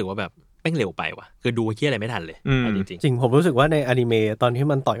ล้วก็รู้สึกว่าแบบแม่งเร็วไปว่ะคือดูเหี้ยอะไรไม่ทันเลยจริงผมรู้สึกว่าในอนิเมะตอนที่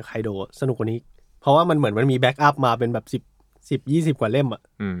มันต่อยไคโดสนุกกว่านี้เพราะว่ามันเหมือนมันมีแบ็กอัพมาเป็นแบบ10-20 กว่าเล่ม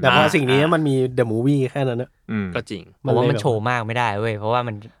แต่พอสิ่งนี้มันมีเดอะมูฟวี่แค่นั้นก็จริงเพราะว่ามันโชว์มากไม่ได้เว้ยเพราะว่า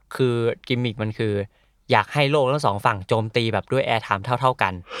มันคือกิมมิคมันคืออยากให้โลกทั้งสองฝั่งโจมตีแบบด้วยแอร์ไทม์เท่ากั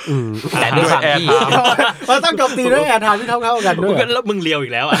นแต่ด้วยความที่มันต้องโจมตีด้วยแอร์ไทม์ที่เท่ากันด้วยแล้วมึงเลียวอี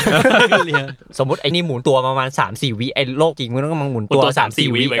กแล้วสมมุติไอ้นี่หมุนตัวประมาณ 3-4 วิไอ้โลกจริงมันต้องหมุนตัว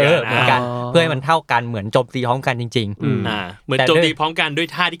 3-4 วิเหมือนกันเพื่อให้มันเท่ากันเหมือนโจมตีพร้อมกันจริงๆเหมือนโจมตีพร้อมกันด้วย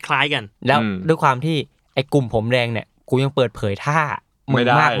ท่าที่คล้ายกันแล้วด้วยความที่ไอ้กลุ่มผมแดงเนี่ยกูยังเปิดเผยท่ามึง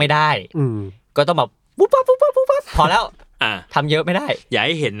มากไม่ได้ก็ต้องแบบปุ๊บปั๊บพอแล้วทำเยอะไม่ได้อย่าใ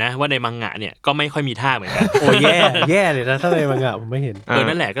ห้เห็นนะว่าในมังงะเนี่ยก็ไม่ค่อยมีท่าเหมือนกันโอ้แย่เลยนะถ้าในมังงะผมไม่เห็น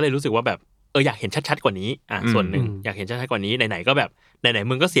นั่นแหละก็เลยรู้สึกว่าแบบอยากเห็นชัดๆกว่านี้ส่วนหนึ่งอยากเห็นชัดๆกว่านี้ไหนๆก็แบบไหนๆ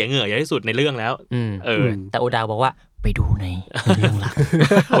มึงก็เสียเหงื่อเยอะที่สุดในเรื่องแล้วแต่โอดาบอกว่าไปดูในเรื่องหลัก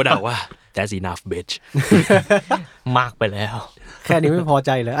โอดาว่า that's enough bitch มากไปแล้วแค่นี้ไม่พอใ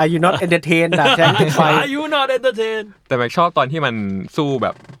จเลย Are you not entertained ด่าแชงติดไฟ Are you not entertained แต่แบบชอบตอนที่มันสู้แบ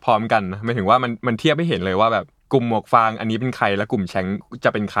บพร้อมกันนะหมายถึงว่ามันเทียบให้เห็นเลยว่าแบบกลุ่มหมวกฟางอันนี้เป็นใครและกลุ่มแชงจะ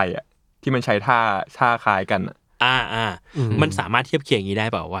เป็นใครที่มันใช้ท่าคล้ายกันมันสามารถเทียบเคียงอย่างนี้ได้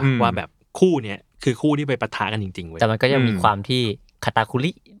เปล่าว่าแบบคู่เนี้ยคือคู่ที่ไปปะทะกันจริงๆเว้ยแต่มันก็ยังมีความที่คาตาคุ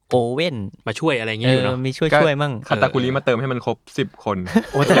ริ โอเว่นมาช่วยอะไรอย่างเงี้ยอยู่เนาะมีช่วยมั่งคาตาคุริมาเติมให้มันครบ10 คน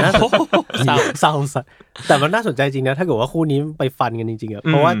โอ้แต่น่าเศร้าแต่มันน่าสนใจจริงนะถ้าเกิดว่าคู่นี้ไปฟันกันจริงๆอ่ะเ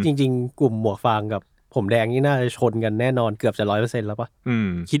พราะว่าจริงๆกลุ่มหมวกฟางกับผมแดงนี่น่าจะชนกันแน่นอนเกือบจะ 100% แล้วป่ะ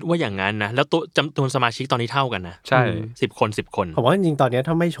คิดว่าอย่างนั้นนะแล้วตัวจำนวนสมาชิกตอนนี้เท่ากันนะใช่10 คนผมว่าจริงๆตอนนี้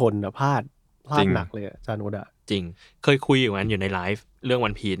ถ้าไม่ชนพลาดหนักเลยจานุดะจริงเคยคุยอยู่งั้นอยู่ในไลฟ์เรื่องวั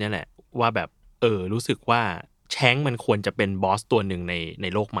นพีซเนี่ยแหละว่าแบบรู้สึกว่าแชงมันควรจะเป็นบอสตัวหนึ่งใน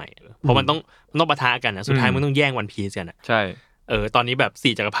โลกใหม่เพราะมันต้องปะทะกันนะสุดท้ายมันต้องแย่งวันพีซกันนะใช่ตอนนี้แบบ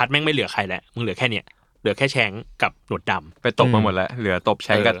4จักรพรรดิแม่งไม่เหลือใครแล้วมึงเหลือแค่เนี้ยเหลือแค่แชงกับหนวดดำไปตบมาหมดแล้วเหลือตบแช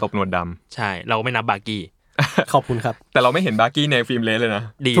งกับตบหนวดดำใช่เราไม่นับบาร์กี้ขอบคุณครับแต่เราไม่เห็นบาร์กี้ในฟิล์มเลสเลยนะ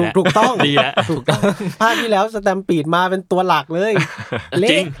ถูกต้องดีแล้วถูกต้องภาคที่แล้วสแตมปีดมาเป็นตัวหลักเลยเล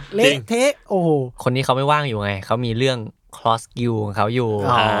ะเทะโอ้โหคนนี้เขาไม่ว่างอยู่ไงเขามีเรื่อง cross skill ของเขาอยู่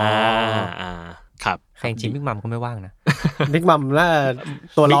ครับแต่จริงบิ๊กมัมก็ไม่ว่างนะบิ๊กมัมน่า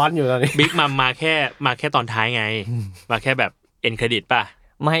ตัวร้อนอยู่ตอนนี้บิ๊กมัมมาแค่ตอนท้ายไงมาแค่แบบเอ็นเครดิตป่ะ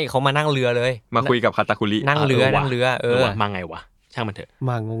ไม่เขามานั่งเรือเลยมาคุยกับคาตาคุรินั่งเรือมาไงวะช่างมันเถอะ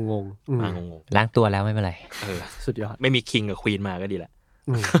มางงล้างตัวแล้วไม่เป็นไรสุดยอดไม่มีคิงกับควีนมาก็ดีแหละ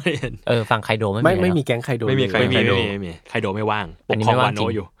ฝั่งไคโดไม่มีแก๊งไคโดไม่มีไคโดไม่ว่างปกครองวานโน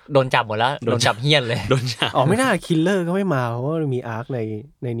อยู่โดนจับหมดแล้วโดนจับเฮี้ยนเลยโดนจับไม่น่าคิลเลอร์ก็ไม่มาเพราะว่ามีอาร์ค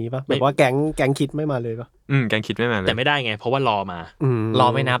ในนี้ป่ะแบบว่าแก๊งคิดไม่มาเลยป่ะแก๊งคิดไม่มาเลยแต่ไม่ได้ไงเพราะว่ารอมารอ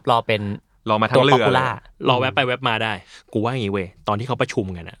ไม่นับรอเป็นรอมาทั้งเรือรอแวบไปแวบมาได้กูว่าอย่างงี้เว้ยตอนที่เขาประชุม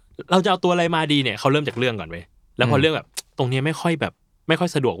กันนะเราจะเอาตัวอะไรมาดีเนี่ยเขาเริ่มจากเรื่องก่อนเว้ยแล้วพอเรื่องแบบตรงนี้ไม่ค่อย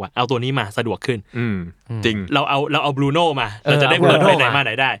สะดวกว่ะเอาตัวนี้มาสะดวกขึ้นจริงเราเอาบรูโน่มาเราจะได้เปิดไปไหนมาไห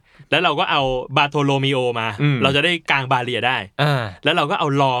นได้แล้วเราก็เอาบาโทโลมิโอมาเราจะได้กางบาเรียได้แล้วเราก็เอา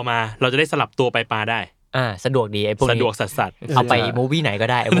ลอมาเราจะได้สลับตัวไปปาได้สะดวกดีไอ้พวกนี้สะดวกสัสเอาไปมูวี่ไหนก็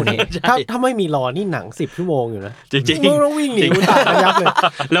ได้ไอ้พวกนี้ถ้าไม่มีรอนี่หนัง10 ชั่วโมงอยู่นะจริงๆต้องวิ่งหนีตายยับเลย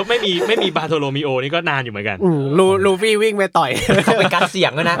แล้วไม่มีบาโทโลมิโอนี่ก็นานอยู่เหมือนกันลูฟี่วิ่งไปต่อยเขาเป็นการเสีย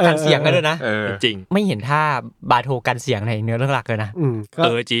งด้วยนะการเสียงกันด้วยนะจริงไม่เห็นท่าบาโทกันเสียงในเนื้อเรื่องหลักเลยนะ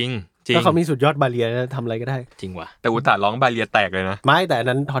จริงแล้วเขามีสุดยอดบาเรียทำอะไรก็ได้จริงว่ะแต่อุตส่าห์ร้องบาเรียแตกเลยนะไม่แต่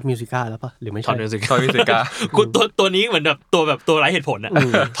นั้นทอตมิวสิก้าแล้วป่ะหรือไม่ใช่ทอตมิวสิก้ากูตัวนี้เหมือนแบบตัวไร้เหตุผลอะ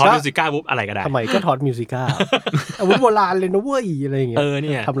ทอตมิวสิก้าปุ๊บอะไรก็ได้ทำไมก็ทอตมิวสิก้าอาวุธโบราณเลยนะเว้ยอะไรอย่างเงี้ยเ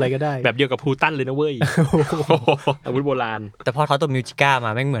นี่ยทำอะไรก็ได้แบบเดียวกับพูตันเลยนะเว้ยอาวุธโบราณแต่พอทอตมิวสิก้าม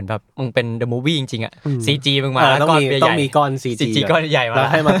าแม่งเหมือนแบบมึงเป็นเดอะมูฟวี่จริงๆอะ CG มึงมาแล้วก้อนใหญ่ต้องมีก้อน CG ก้อนใหญ่มาแล้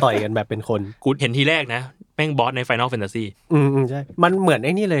วให้มาต่อยกันแบบเป็นคนกูเห็นทีแรกนะแม่งบอสใน Final Fantasy ใช่มันเหมือนไ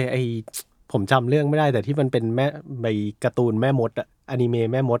อ้นี่เลยไอ้ผมจำเรื่องไม่ได้แต่ที่มันเป็นแม่ใบการ์ตูนแม่มดอะอนิเมะ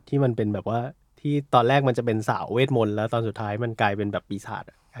แม่มดที่มันเป็นแบบว่าที่ตอนแรกมันจะเป็นสาวเวทมนต์แล้วตอนสุดท้ายมันกลายเป็นแบบปีศาจ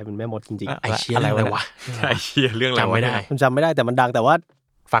กลายเป็นแม่มดจริงๆไอเชี่ยอะไรวะไอเชี่ยเรื่องอะไรจำไม่ได้ผมจำไม่ได้แต่มันดังแต่ว่า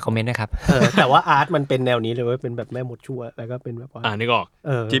ฝากคอมเมนต์นะครับแต่ว่าอาร์ตมันเป็นแนวนี้เลยว่าเป็นแบบแม่มดชั่วแล้วก็เป็นแบบว่านึกออก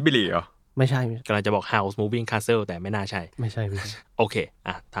จิบบิลี่เหรอไม่ใช่กำลังจะบอก House Moving Castle แต่ไม่น่าใช่ไม่ใช่โอเค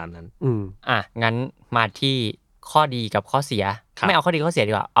ถามนั้นงั้นมาที่ข้อดีกับข้อเสียไม่เอาข้อดีข้อเสีย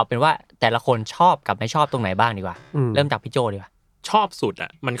ดีกว่าเอาเป็นว่าแต่ละคนชอบกับไม่ชอบตรงไหนบ้างดีกว่าเริ่มจากพี่โจดีกว่าชอบสุดอ่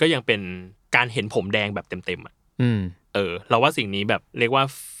ะมันก็ยังเป็นการเห็นผมแดงแบบเต็มๆอ่ะเราว่าสิ่งนี้แบบเรียกว่า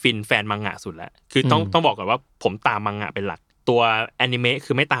ฟินแฟนมังงะสุดแล้วคือต้องบอกก่อนว่าผมตามมังงะเป็นหลักตัวแอนิเมะ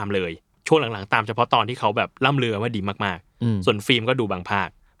คือไม่ตามเลยช่วงหลังๆตามเฉพาะตอนที่เขาแบบล่ำเลือว่าดีมากๆส่วนฟิล์มก็ดูบางภาค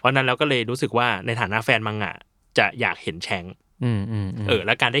เพราะนั้นแล้วก็เลยรู้สึกว่าในฐานะแฟนมังงะจะอยากเห็นแชงแ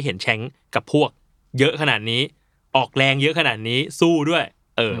ละการได้เห็นแชงกับพวกเยอะขนาดนี้ออกแรงเยอะขนาดนี้สู้ด้วย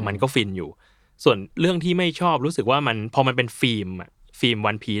มันก็ฟินอยู่ส่วนเรื่องที่ไม่ชอบรู้สึกว่ามันพอมันเป็นฟิล์ม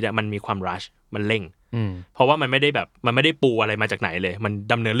วันพีซมันมีความรัชมันเร่งเพราะว่ามันไม่ได้ปูอะไรมาจากไหนเลยมัน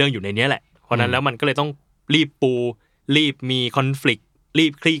ดำเนินเรื่องอยู่ในนี้แหละเพราะนั้นแล้วมันก็เลยต้องรีบปูรีบมีคอนฟลิกต์รี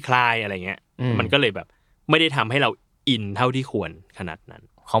บคลี่คลายอะไรเงี้ยมันก็เลยแบบไม่ได้ทำให้เราอินเท่าที่ควรขนาดนั้น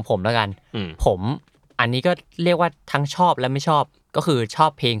ของผมแล้วกันผมอันนี้ก็เรียกว่าทั้งชอบและไม่ชอบก็คือชอ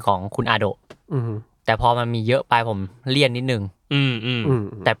บเพลงของคุณอาโดะแต่พอมันมีเยอะไปผมเลี่ยนนิดนึง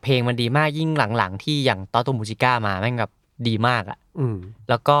แต่เพลงมันดีมากยิ่งหลังๆที่อย่างตอโตมูจิก้ามาแม่งแบบดีมากอ่ะ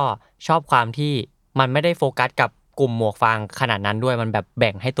แล้วก็ชอบความที่มันไม่ได้โฟกัสกับกลุ่มหมวกฟางขนาดนั้นด้วยมันแบบแ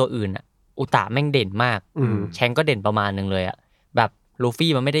บ่งให้ตัวอื่นอ่ะอุตะแม่งเด่นมากแชงก็เด่นประมาณนึงเลยอ่ะแบบลู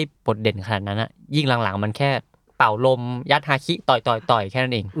ฟี่มันไม่ได้บทเด่นขนาดนั้นอ่ะยิ่งหลังๆมันแค่เป่าลมยัดฮาคิต่อยแค่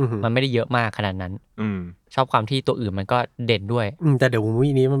นั้นเองมันไม่ได้เยอะมากขนาดนั้นชอบความที่ตัวอื่นมันก็เด่นด้วยแต่เดอะมูฟ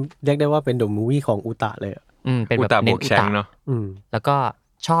วี่นี้มันเรียกได้ว่าเป็นเดอะมูฟวี่ของอุตะเลยเป็นแบบเน้นอุตะเนาะแล้วก็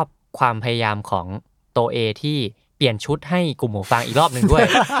ชอบความพยายามของโตเอที่เปลี่ยนชุดให้กลุ่มหมวกฟางอีกรอบนึงด้วย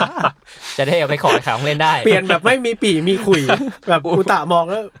จะได้เอาไปขอของเล่นได้เปลี่ยนแบบไม่มีปีมีขุยแบบอุตะมอง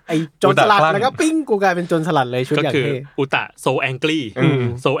แล้วไอ้โจรสลัดแล้วก็ปิ้งกูกลายเป็นโจรสลัดเลยชุดอย่างเท่อุตะโซแอง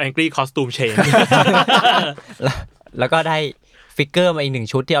กี้คอสตูมเชนแล้วก็ได้ ฟิกเกอร์มาอีก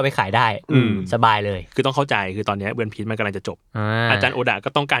1ชุดที่เอาไปขายได้สบายเลยคือต้องเข้าใจคือตอนนี้วันพีซมันกำลังจะจบอาจารย์โอดะก็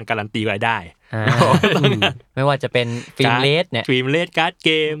ต้องการการันตีรายได้ไม่ว่าจะเป็นฟิล์มเลสเนี่ยฟิล์มเลสการ์ดเก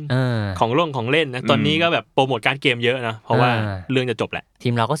มของเล่นนะตอนนี้ก็แบบโปรโมทการ์ดเกมเยอะนะเพราะว่าเรื่องจะจบแหละที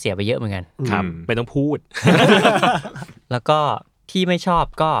มเราก็เสียไปเยอะเหมือนกันครับไม่ต้องพูดแล้วก็ที่ไม่ชอบ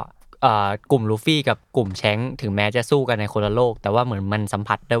ก็กลุ่มลูฟี่กับกลุ่มแชงค์ถึงแม้จะสู้กันในคนละโลกแต่ว่าเหมือนมันสัม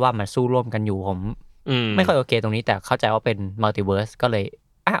ผัสได้ว่ามันสู้ร่วมกันอยู่ผมไม่ค่อยโอเคตรงนี้แต่เข้าใจว่าเป็นมัลติเวิร์สก็เลย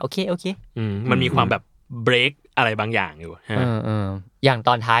โอเคมันมีความแบบเบรกอะไรบางอย่างอยู่อย่างต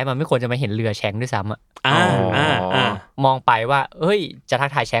อนท้ายมันไม่ควรจะมาเห็นเรือแชงค์ด้วยซ้ำมองไปว่าเฮ้ยจะทั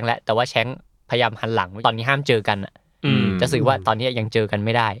กทายแชงค์แล้วแต่ว่าแชงค์พยายามหันหลังตอนนี้ห้ามเจอกันจะสื่อว่าตอนนี้ยังเจอกันไ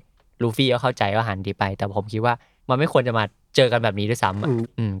ม่ได้ลูฟี่ก็เข้าใจว่าหันดีไปแต่ผมคิดว่ามันไม่ควรจะมาเจอกันแบบนี้ด้วยซ้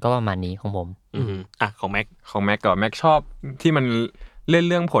ำก็ประมาณนี้ของผมของแม็กก็แม็กชอบที่มันเล่น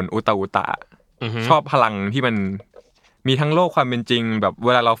เรื่องผลอุตะชอบพลังที่มันมีทั้งโลกความเป็นจริงแบบเว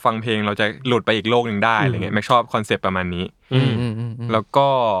ลาเราฟังเพลงเราจะหลุดไปอีกโลกนึงได้อะไรเงี้ยแม็กชอบคอนเซปต์ประมาณนี้แล้วก็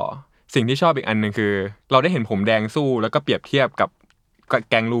สิ่งที่ชอบอีกอันนึงคือเราได้เห็นผมแดงสู้แล้วก็เปรียบเทียบกับ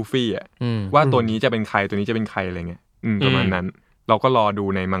แก๊งลูฟี่อ่ะว่าตัวนี้จะเป็นใครตัวนี้จะเป็นใครอะไรเงี้ยประมาณนั้นเราก็รอดู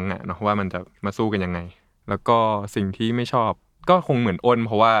ในมังงะเนาะว่ามันจะมาสู้กันยังไงแล้วก็สิ่งที่ไม่ชอบก็คงเหมือนอ้นเ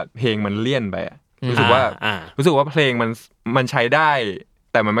พราะว่าเพลงมันเลี่ยนไปรู้สึกว่าเพลงมันใช้ได้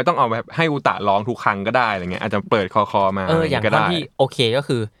แต่มันไม่ต้องเอาแบบให้อุตะร้องทุกครั้งก็ได้อะไรเงี้ยอาจจะเปิดคอมาอย่างท่อนที่โอเคก็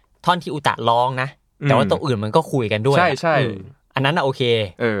คือท่อนที่อุตะร้องนะแต่ว่าตัวอื่นมันก็คุยกันด้วยใช่อันนั้นโอเค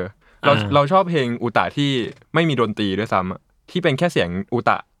เราชอบเพลงอุตะที่ไม่มีดนตรีด้วยซ้ำที่เป็นแค่เสียงอุ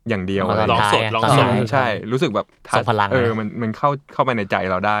ตะอย่างเดียวร้องสดใช่รู้สึกแบบมันเข้าไปในใจ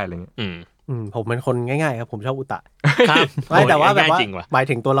เราได้อะไรเงี้ยผมเป็นคนง่ายๆครับผมชอบอุตะไม่แต่ว่าแบบว่าหมาย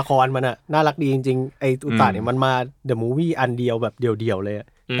ถึงตัวละครมันน่ารักดีจริงๆไอ้อุตะเนี่ยมันมาเดอะมูฟวี่อันเดียวแบบเดี่ยวๆเลย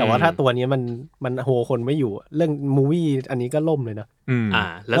แต่ว่าถ้าตัวนี้มันโฮคนไม่อยู่เรื่องมูฟวี่อันนี้ก็ล่มเลยนะ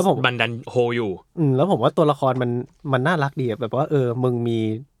แล้วผมบันดันโฮอยู่แล้วผมว่าตัวละครมันน่ารักดีแบบว่ามึงมี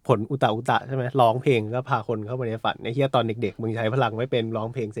ผลอุตะใช่ไหมร้องเพลงก็พาคนเข้ามาในฝันไอ้เหี้ยตอนเด็กๆมึงใช้พลังไม่เป็นร้อง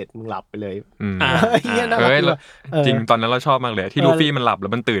เพลงเสร็จมึงหลับไปเลยเหี้ยน่ารักจริงตอนนั้นเราชอบมากเลยที่ลูฟี่มันหลับแล้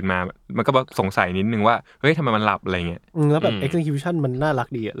วมันตื่นมามันก็สงสัยนิดนึงว่าเฮ้ยทำไมมันหลับอะไรเงี้ยแล้วแบบ execution มันน่ารัก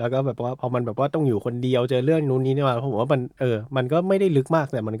ดีแล้วก็แบบว่าพอมันแบบว่าต้องอยู่คนเดียวเจอเรื่องนู้นนี้นี่มาผมว่ามันก็ไม่ได้ลึกมาก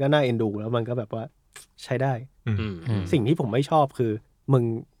แต่มันก็น่าเอ็นดูแล้วมันก็แบบว่าใช้ได้สิ่งที่ผมไม่ชอบคือมึง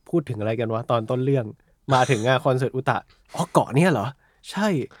พูดถึงอะไรกันวะตอนต้นเรื่องมาถึงคอนเสิร์ตอุตะเกาะเนี่ยเหรอใช่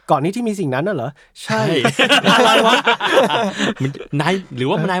ก่อนนี้ที่มีสิ่งนั้นน่ะเหรอใช่อะไรวะนายหรือ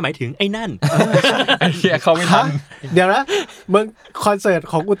ว่านายหมายถึงไอ้นั่นไอ้เหี้ยเขาไม่ทันเดี๋ยวนะมึงคอนเสิร์ต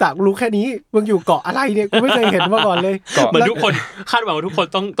ของอุตะรู้แค่นี้มึงอยู่เกาะอะไรเนี่ยกูไม่เคยเห็นมาก่อนเลยเหมือนทุกคนคาดหวังว่าทุกคน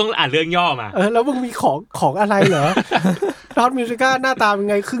ต้องอ่านเรื่องย่อมาแล้วมึงมีของอะไรเหรอทอดมิวสิก้าหน้าตาเป็น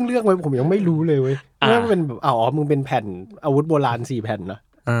ไงครึ่งเรื่องไว้ผมยังไม่รู้เลยเว้ยมันเป็นแบบมึงเป็นแผ่นอาวุธโบราณ4แผ่นนะ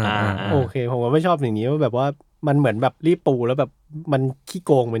โอเคผมก็ไม่ชอบอย่างนี้ว่าแบบว่ามันเหมือนแบบรีบปูแล้วแบบมันขี้โ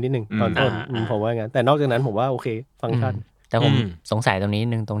กงไปนิดนึงตอนต้นผมว่างั้นแต่นอกจากนั้นผมว่าโอเคฟังก์ชันแต่ผมสงสัยตรงนี้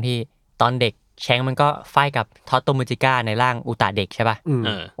นึงตรงที่ตอนเด็กแชงมันก็ไฟกับทอตโตมูจิก้าในร่างอุตะเด็กใช่ป่ะ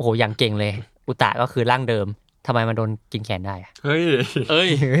โอ้โหอย่างเก่งเลยอุตะก็คือร่างเดิมทำไมมันโดนกินแขนได้เฮ้ย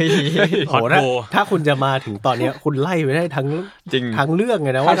โหถ้าคุณจะมาถึงตอนนี้คุณไล่ไปได้ทั้งเรื่องเล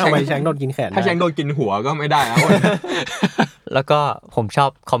ยนะว่าทำไมแชงโดนกินแขนถ้าแชงโดนกินหัวก็ไม่ได้แล้วก็ผมชอบ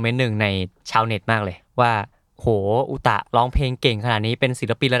คอมเมนต์หนึ่งในชาวเน็ตมากเลยว่าโหอุตะร้องเพลงเก่งขนาดนี้เป็นศิ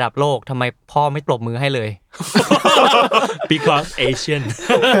ลปินระดับโลกทำไมพ่อไม่ปรบมือให้เลย because Asian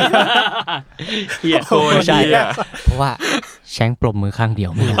เหี้ยโคตรใช่เพราะว่าแชงปรบมือข้างเดีย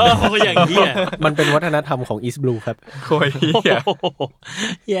วไม่อย่างเหี้ยมันเป็นวัฒนธรรมของ East Blue ครับโคตรเหี้ย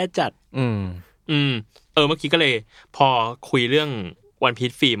เหี้ยจัดเมื่อกี้ก็เลยพอคุยเรื่อง One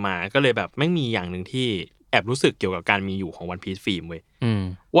Piece ฟิล์มมาก็เลยแบบไม่มีอย่างนึงที่แอบรู้สึกเกี่ยวกับการมีอยู่ของ One Piece ฟิล์มเว้ย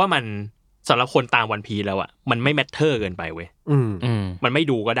ว่ามันสำหรับคนตามวันพีแล้วอ่ะมันไม่แมทเทอร์เกินไปเว้ยมันไม่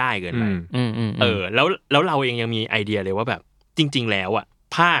ดูก็ได้เกินไปแล้วเราเองยังมีไอเดียเลยว่าแบบจริงๆแล้วอ่ะ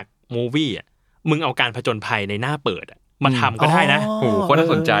ภาคมูวี่อ่ะมึงเอาการผจญภัยในหน้าเปิดอ่ะมาทำก็ได้นะโหโคตรน่า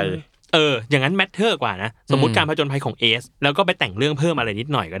สนใจอย่างนั้นแมทเทอร์กว่านะสมมติการผจญภัยของเอสแล้วก็ไปแต่งเรื่องเพิ่มอะไรนิด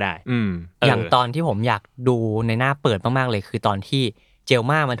หน่อยก็ได้อย่างตอนที่ผมอยากดูในหน้าเปิดมากๆเลยคือตอนที่เจล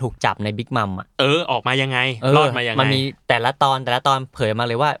ม่ามันถูกจับในบิ๊กมัมอ่ะออกมายังไงรอดมายังไงมันมีแต่ละตอนเผยมา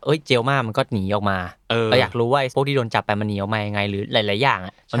เลยว่าเจลม่ามันก็หนีออกมาเราอยากรู้ว่าไอ้พวกที่โดนจับไปมันหนีออกมายังไงหรือหลายๆอย่างอ่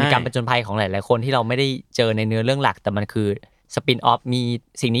ะมันมีการผจญภัยของหลายๆคนที่เราไม่ได้เจอในเนื้อเรื่องหลักแต่มันคือสปินออฟมี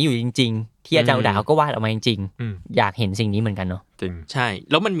สิ่งนี้อยู่จริงๆที่อาจารย์อุดาเขาก็วาดออกมาจริงๆอยากเห็นสิ่งนี้เหมือนกันเนาะจริงใช่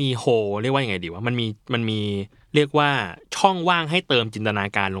แล้วมันมีโฮเรียกว่ายังไงดีวะมันมีเรียกว่าช่องว่างให้เติมจินตนา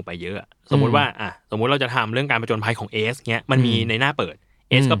การลงไปเยอะสมมุติว่าสมมุติเราจะทำเรื่องการผจญภัยของเอสเงี้ยมันมีในหน้าเปิด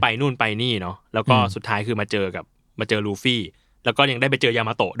เอสก็ไปนู่นไปนี่เนาะแล้วก็สุดท้ายคือมาเจอลูฟี่ แล้วก็ยังได้ไปเจอยา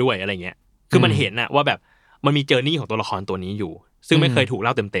มาโตะด้วยอะไรเงี้ยคือมันเห็นน่ะว่าแบบมันมีเจอร์นี่ของตัวละครตัวนี้อยู่ซึ่งไม่เคยถูกเล่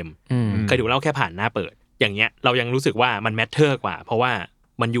าเต็มๆเคยถูกเล่าแค่ผ่านหน้าเปิดอย่างเงี้ยเรายังรู้สึกว่ามันแมทเทอร์กว่าเพราะว่า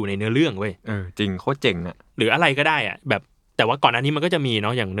มันอยู่ในเนื้อเรื่องเว้ยจริงโคตรเจ๋งอ่ะหรืออะไรก็ได้อ่ะแบบแต่ว่าก่อนหน้านี้มันก็จะมีเนา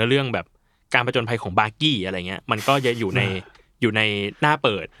ะอย่างเนื้อเรื่องแบบการผจญภัยของบาร์กี้อะไรเงี้ยมันก็จะอยู่ในหน้าเ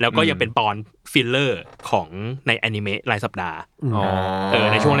ปิดแล้วก็ยังเป็นตอนฟิลเลอร์ของในอนิเมะรายสัปดาห์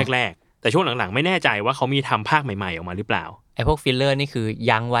ในช่วงแรกๆแต่ช่วงหลังๆไม่แน่ใจว่าเขามีทำภาคใหม่ๆออกมาหรือเปล่าไอ้พวกฟิลเลอร์นี่คือ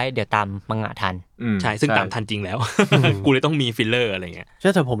ยั้งไว้เดี๋ยวตามมังงะทันใช่ซึ่งตามทันจริงแล้วกูเลยต้องมีฟิลเลอร์อะไรเงี้ยใ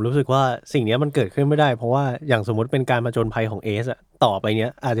ช่แต่ผมรู้สึกว่าสิ่งนี้มันเกิดขึ้นไม่ได้เพราะว่าอย่างสมมติเป็นการผจญภัยของเอสอะต่อไปเนี้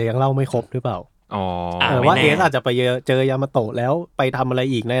ยอาจจะยังเล่าไม่ครบหรือเปล่าว่าเอสอาจจะไปเจอยามาโตะแล้วไปทำอะไร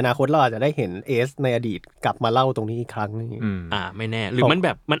อีกในอนาคตเราอาจจะได้เห็นเอสในอดีตกลับมาเล่าตรงนี้อีกครั้งไม่แน่หรือมันแบ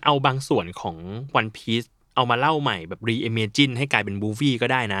บมันเอาบางส่วนของ One Piece เอามาเล่าใหม่แบบ re-imagine ให้กลายเป็นมูฟวี่ก็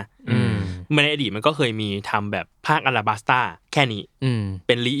ได้นะในอดีตมันก็เคยมีทำแบบภาคอาราบัสตาแค่นี้เ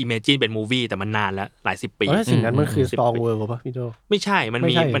ป็น re-imagine เป็นมูฟวี่แต่มันนานแล้วหลาย10 ปีสิ่งนั้นมันคือ Strong World ป่ะพี่โจไม่ใช่มัน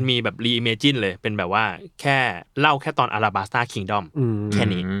มีแบบ re-imagine เลยเป็นแบบว่าแค่เล่าแค่ตอนอาราบัสตา Kingdom แค่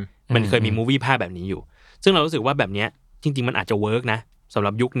นี้มันเคยมีมูฟวี่ภาคแบบนี้อยู่ซึ่งเรารู้สึกว่าแบบเนี้ยจริงๆมันอาจจะเวิร์กนะสำห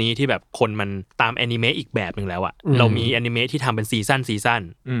รับยุคนี้ที่แบบคนมันตามแอนิเมะอีกแบบนึงแล้วอ่ะเรามีแอนิเมะที่ทำเป็นซีซั่น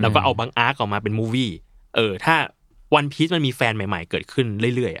แล้วก็เอาบางอาร์คออกมาเป็นมูฟวี่ถ้า One Piece มันมีแฟนใหม่ๆเกิดขึ้น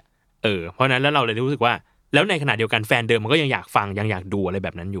เรื่อยๆอ่ะเพราะนั้นแล้วเราเลยรู้สึกว่าแล้วในขณะเดียวกันแฟนเดิมมันก็ยังอยากฟังยังอยากดูอะไรแบ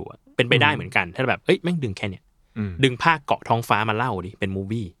บนั้นอยู่เป็นไปได้เหมือนกันถ้าแบบแม่งดึงแค่เนี้ยดึงภาคเกาะท้องฟ้ามาเล่าดิเป็นมูฟ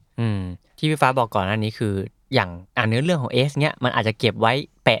วี่ที่พี่ฟ้าบอกก่อนหน้านี้คืออย่างเนื้อเรื่องของเอสเนี้ยมันอาจจะเก็บไว้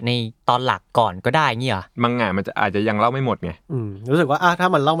แปะในตอนหลักก่อนก็ได้เงี้ยมังงะมันอาจจะยังเล่าไม่หมดไงรู้สึกว่าถ้า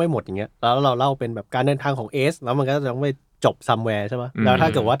มันเล่าไม่หมดอย่างเงี้ยแล้วเราเล่าเป็นแบบการเดินทางของเอสแล้วมันก็จะต้องไปจบซัมแวร์ใช่ป่ะแล้วถ้า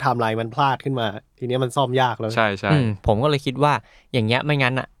เกิดว่าไทม์ไลน์มันพลาดขึ้นมาทีนี้มันซ่อมยากแล้วใช่ผมก็เลยคิดว่าอย่างเงี้ยไม่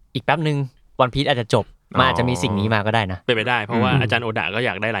งั้นอ่ะอีกแป๊บนึงวันพีซอาจจะจบมันอาจจะมีสิ่งนี้มาก็ได้นะเป็นไปได้เพราะว่าอาจารย์โอดะก็อย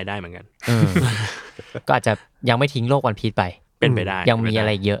ากได้รายได้เหมือนกันก็อาจจะยังไม่ทิ้งโลกวันพีซไปเป็นไปได้ยังมีอะไ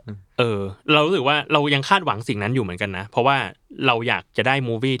รเยอะเรารู้สึกว่าเรายังคาดหวังสิ่งนั้นอยู่เหมือนกันนะเพราะว่าเราอยากจะได้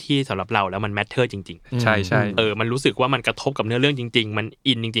มูฟวี่ที่สำหรับเราแล้วมันแมทเทอร์จริงๆใช่มันรู้สึกว่ามันกระทบกับเนื้อเรื่องจริงๆมัน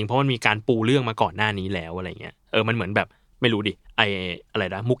อินจริงๆเพราะมันมีการปูเรื่องมาก่อนหน้านี้แล้วอะไรเงี้ยมันเหมือนแบบไม่รู้ดิอะไร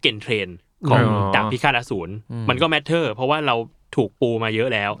นะมุกเกนเทรนของดาบพิฆาตอสูรมันก็แมทเทอร์เพราะว่าเราถูกปูมาเยอะ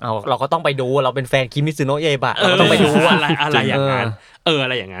แล้วเราก็ต้องไปดูเราเป็นแฟนคิมิซึโนะเยบะเราก็ต้องไปดูอะไรอย่างนั้นอะ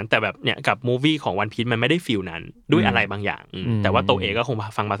ไรอย่างนั้นแต่แบบเนี่ยกับมูฟวี่ของ One Piece มันไม่ได้ฟีลนั้นด้วยอะไรบางอย่างแต่ว่าโตเอก็คง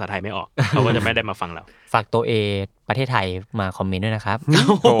ฟังภาษาไทยไม่ออกเขาก็จะไม่ได้มาฟังเราฝากโตเอประเทศไทยมาคอมเมนต์ด้วยนะครับ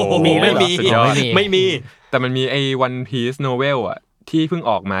ไม่มีแต่มันมีไอ้ One Piece Novel อ่ะที่เพิ่ง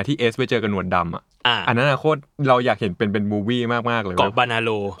ออกมาที่เอสไปเจอกันหนวดดำอันนั้นโคตรเราอยากเห็นเป็นมูฟวี่มากๆเลยเกาะบานาโล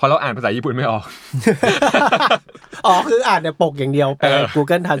เพราะเราอ่านภาษาญี่ปุ่นไม่ออกคืออ่านแต่ปกอย่างเดียวแปล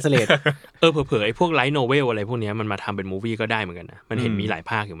Google Translate เผลอๆไอ้พวกไลท์โนเวลอะไรพวกนี้มันมาทำเป็นมูฟวี่ก็ได้เหมือนกันนะมันเห็นมีหลาย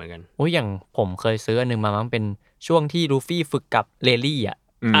ภาคอยู่เหมือนกันอย่างผมเคยซื้ออันนึงมามันเป็นช่วงที่ลูฟี่ฝึกกับเลลี่เ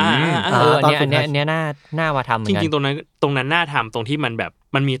นี่ยน่ามาทำเหมือนกันจริงๆตรงนั้นน่าทำตรงที่มันแบบ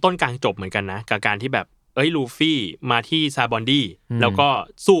มันมีต้นกลางจบเหมือนกันนะกับการที่แบบลูฟี่มาที่ซาบอนดี้แล้วก็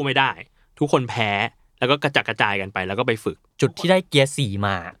สู้ไม่ได้ทุกคนแพ้แล้วก็กระจัดกระจายกันไปแล้วก็ไปฝึกจุดที่ได้เกียร์4ม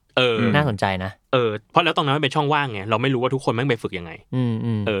าน่าสนใจนะเพราะแล้วตรงนั้นมันเป็นช่องว่างไงเราไม่รู้ว่าทุกคนแม่งไปฝึกยังไง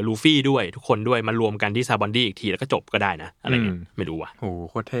ลูฟี่ด้วยทุกคนด้วยมารวมกันที่ซาบอนดี้อีกทีแล้วก็จบก็ได้นะอะไรเงี้ยไม่รู้ว่ะโห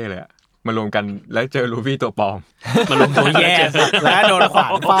โคตรเท่เลยอะมารวมกันแล้วเจอลูฟี่ตัวปลอมมารวมตัวแย่แล้วโดนขวา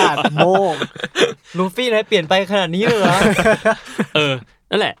นฟาดโมกลูฟี่เลยเปลี่ยนไปขนาดนี้เลยเหรอ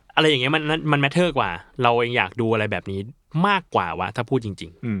นั่นแหละอะไรอย่างเงี้ยมันแมทเทอร์กว่าเราเองอยากดูอะไรแบบนี้มากกว่าวะถ้าพูดจริ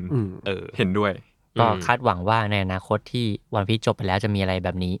งๆเห็นด้วยก็คาดหวังว่าในอนาคตที่วันพีซจบไปแล้วจะมีอะไรแบ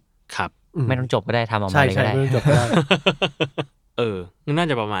บนี้ครับไม่ต้องจบก็ได้ทำออกมาเลยก็ได้ไม่ต้องจบก็ได้น่า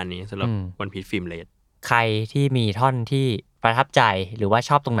จะประมาณนี้สำหรับวันพีซฟิล์มเรดใครที่มีท่อนที่ประทับใจหรือว่าช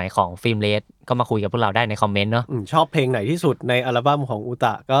อบตรงไหนของฟิล์มเรดก็มาคุยกับพวกเราได้ในคอมเมนต์เนาะชอบเพลงไหนที่สุดในอัลบั้มของอุต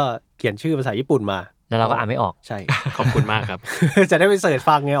ะก็เขียนชื่อภาษาญี่ปุ่นมาแล้วเราก็อ่านไม่ออกใช่ขอบคุณมากครับจะได้ไปเสิร์ช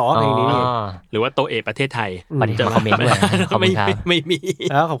ฟังไงเพลงนี้หรือว่าโตเอประเทศไทยจะมาคอมเมนต์ด้วยไม่มี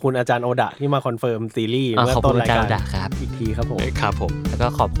แล้วขอบคุณอาจารย์โอดะที่มาคอนเฟิร์มซีรีส์เมื่อต้นรายการอีกทีครับผมแล้วก็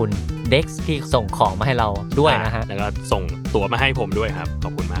ขอบคุณเด็กที่ส่งของมาให้เราด้วยนะฮะแล้วก็ส่งตั๋วมาให้ผมด้วยครับข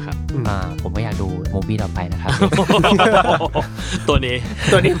อบคุณมากครับผมก็อยากดูมูฟวี่ต่อไปนะครับตัวนี้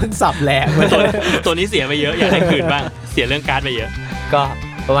เพิ่งสับแหลกตัวนี้เสียไปเยอะอยากได้คืนบ้างเสียเรื่องการ์ดไปเยอะก็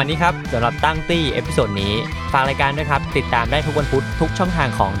ประมาณนี้ครับสำหรับตั้งตี้เอพิโซดนี้ฝากรายการด้วยครับติดตามได้ทุกวันพุธทุกช่องทาง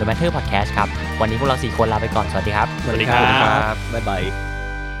ของ The Matter Podcast ครับวันนี้พวกเรา4คนลาไปก่อนสวัสดีครับสวัสดีครับบ๊ายบาย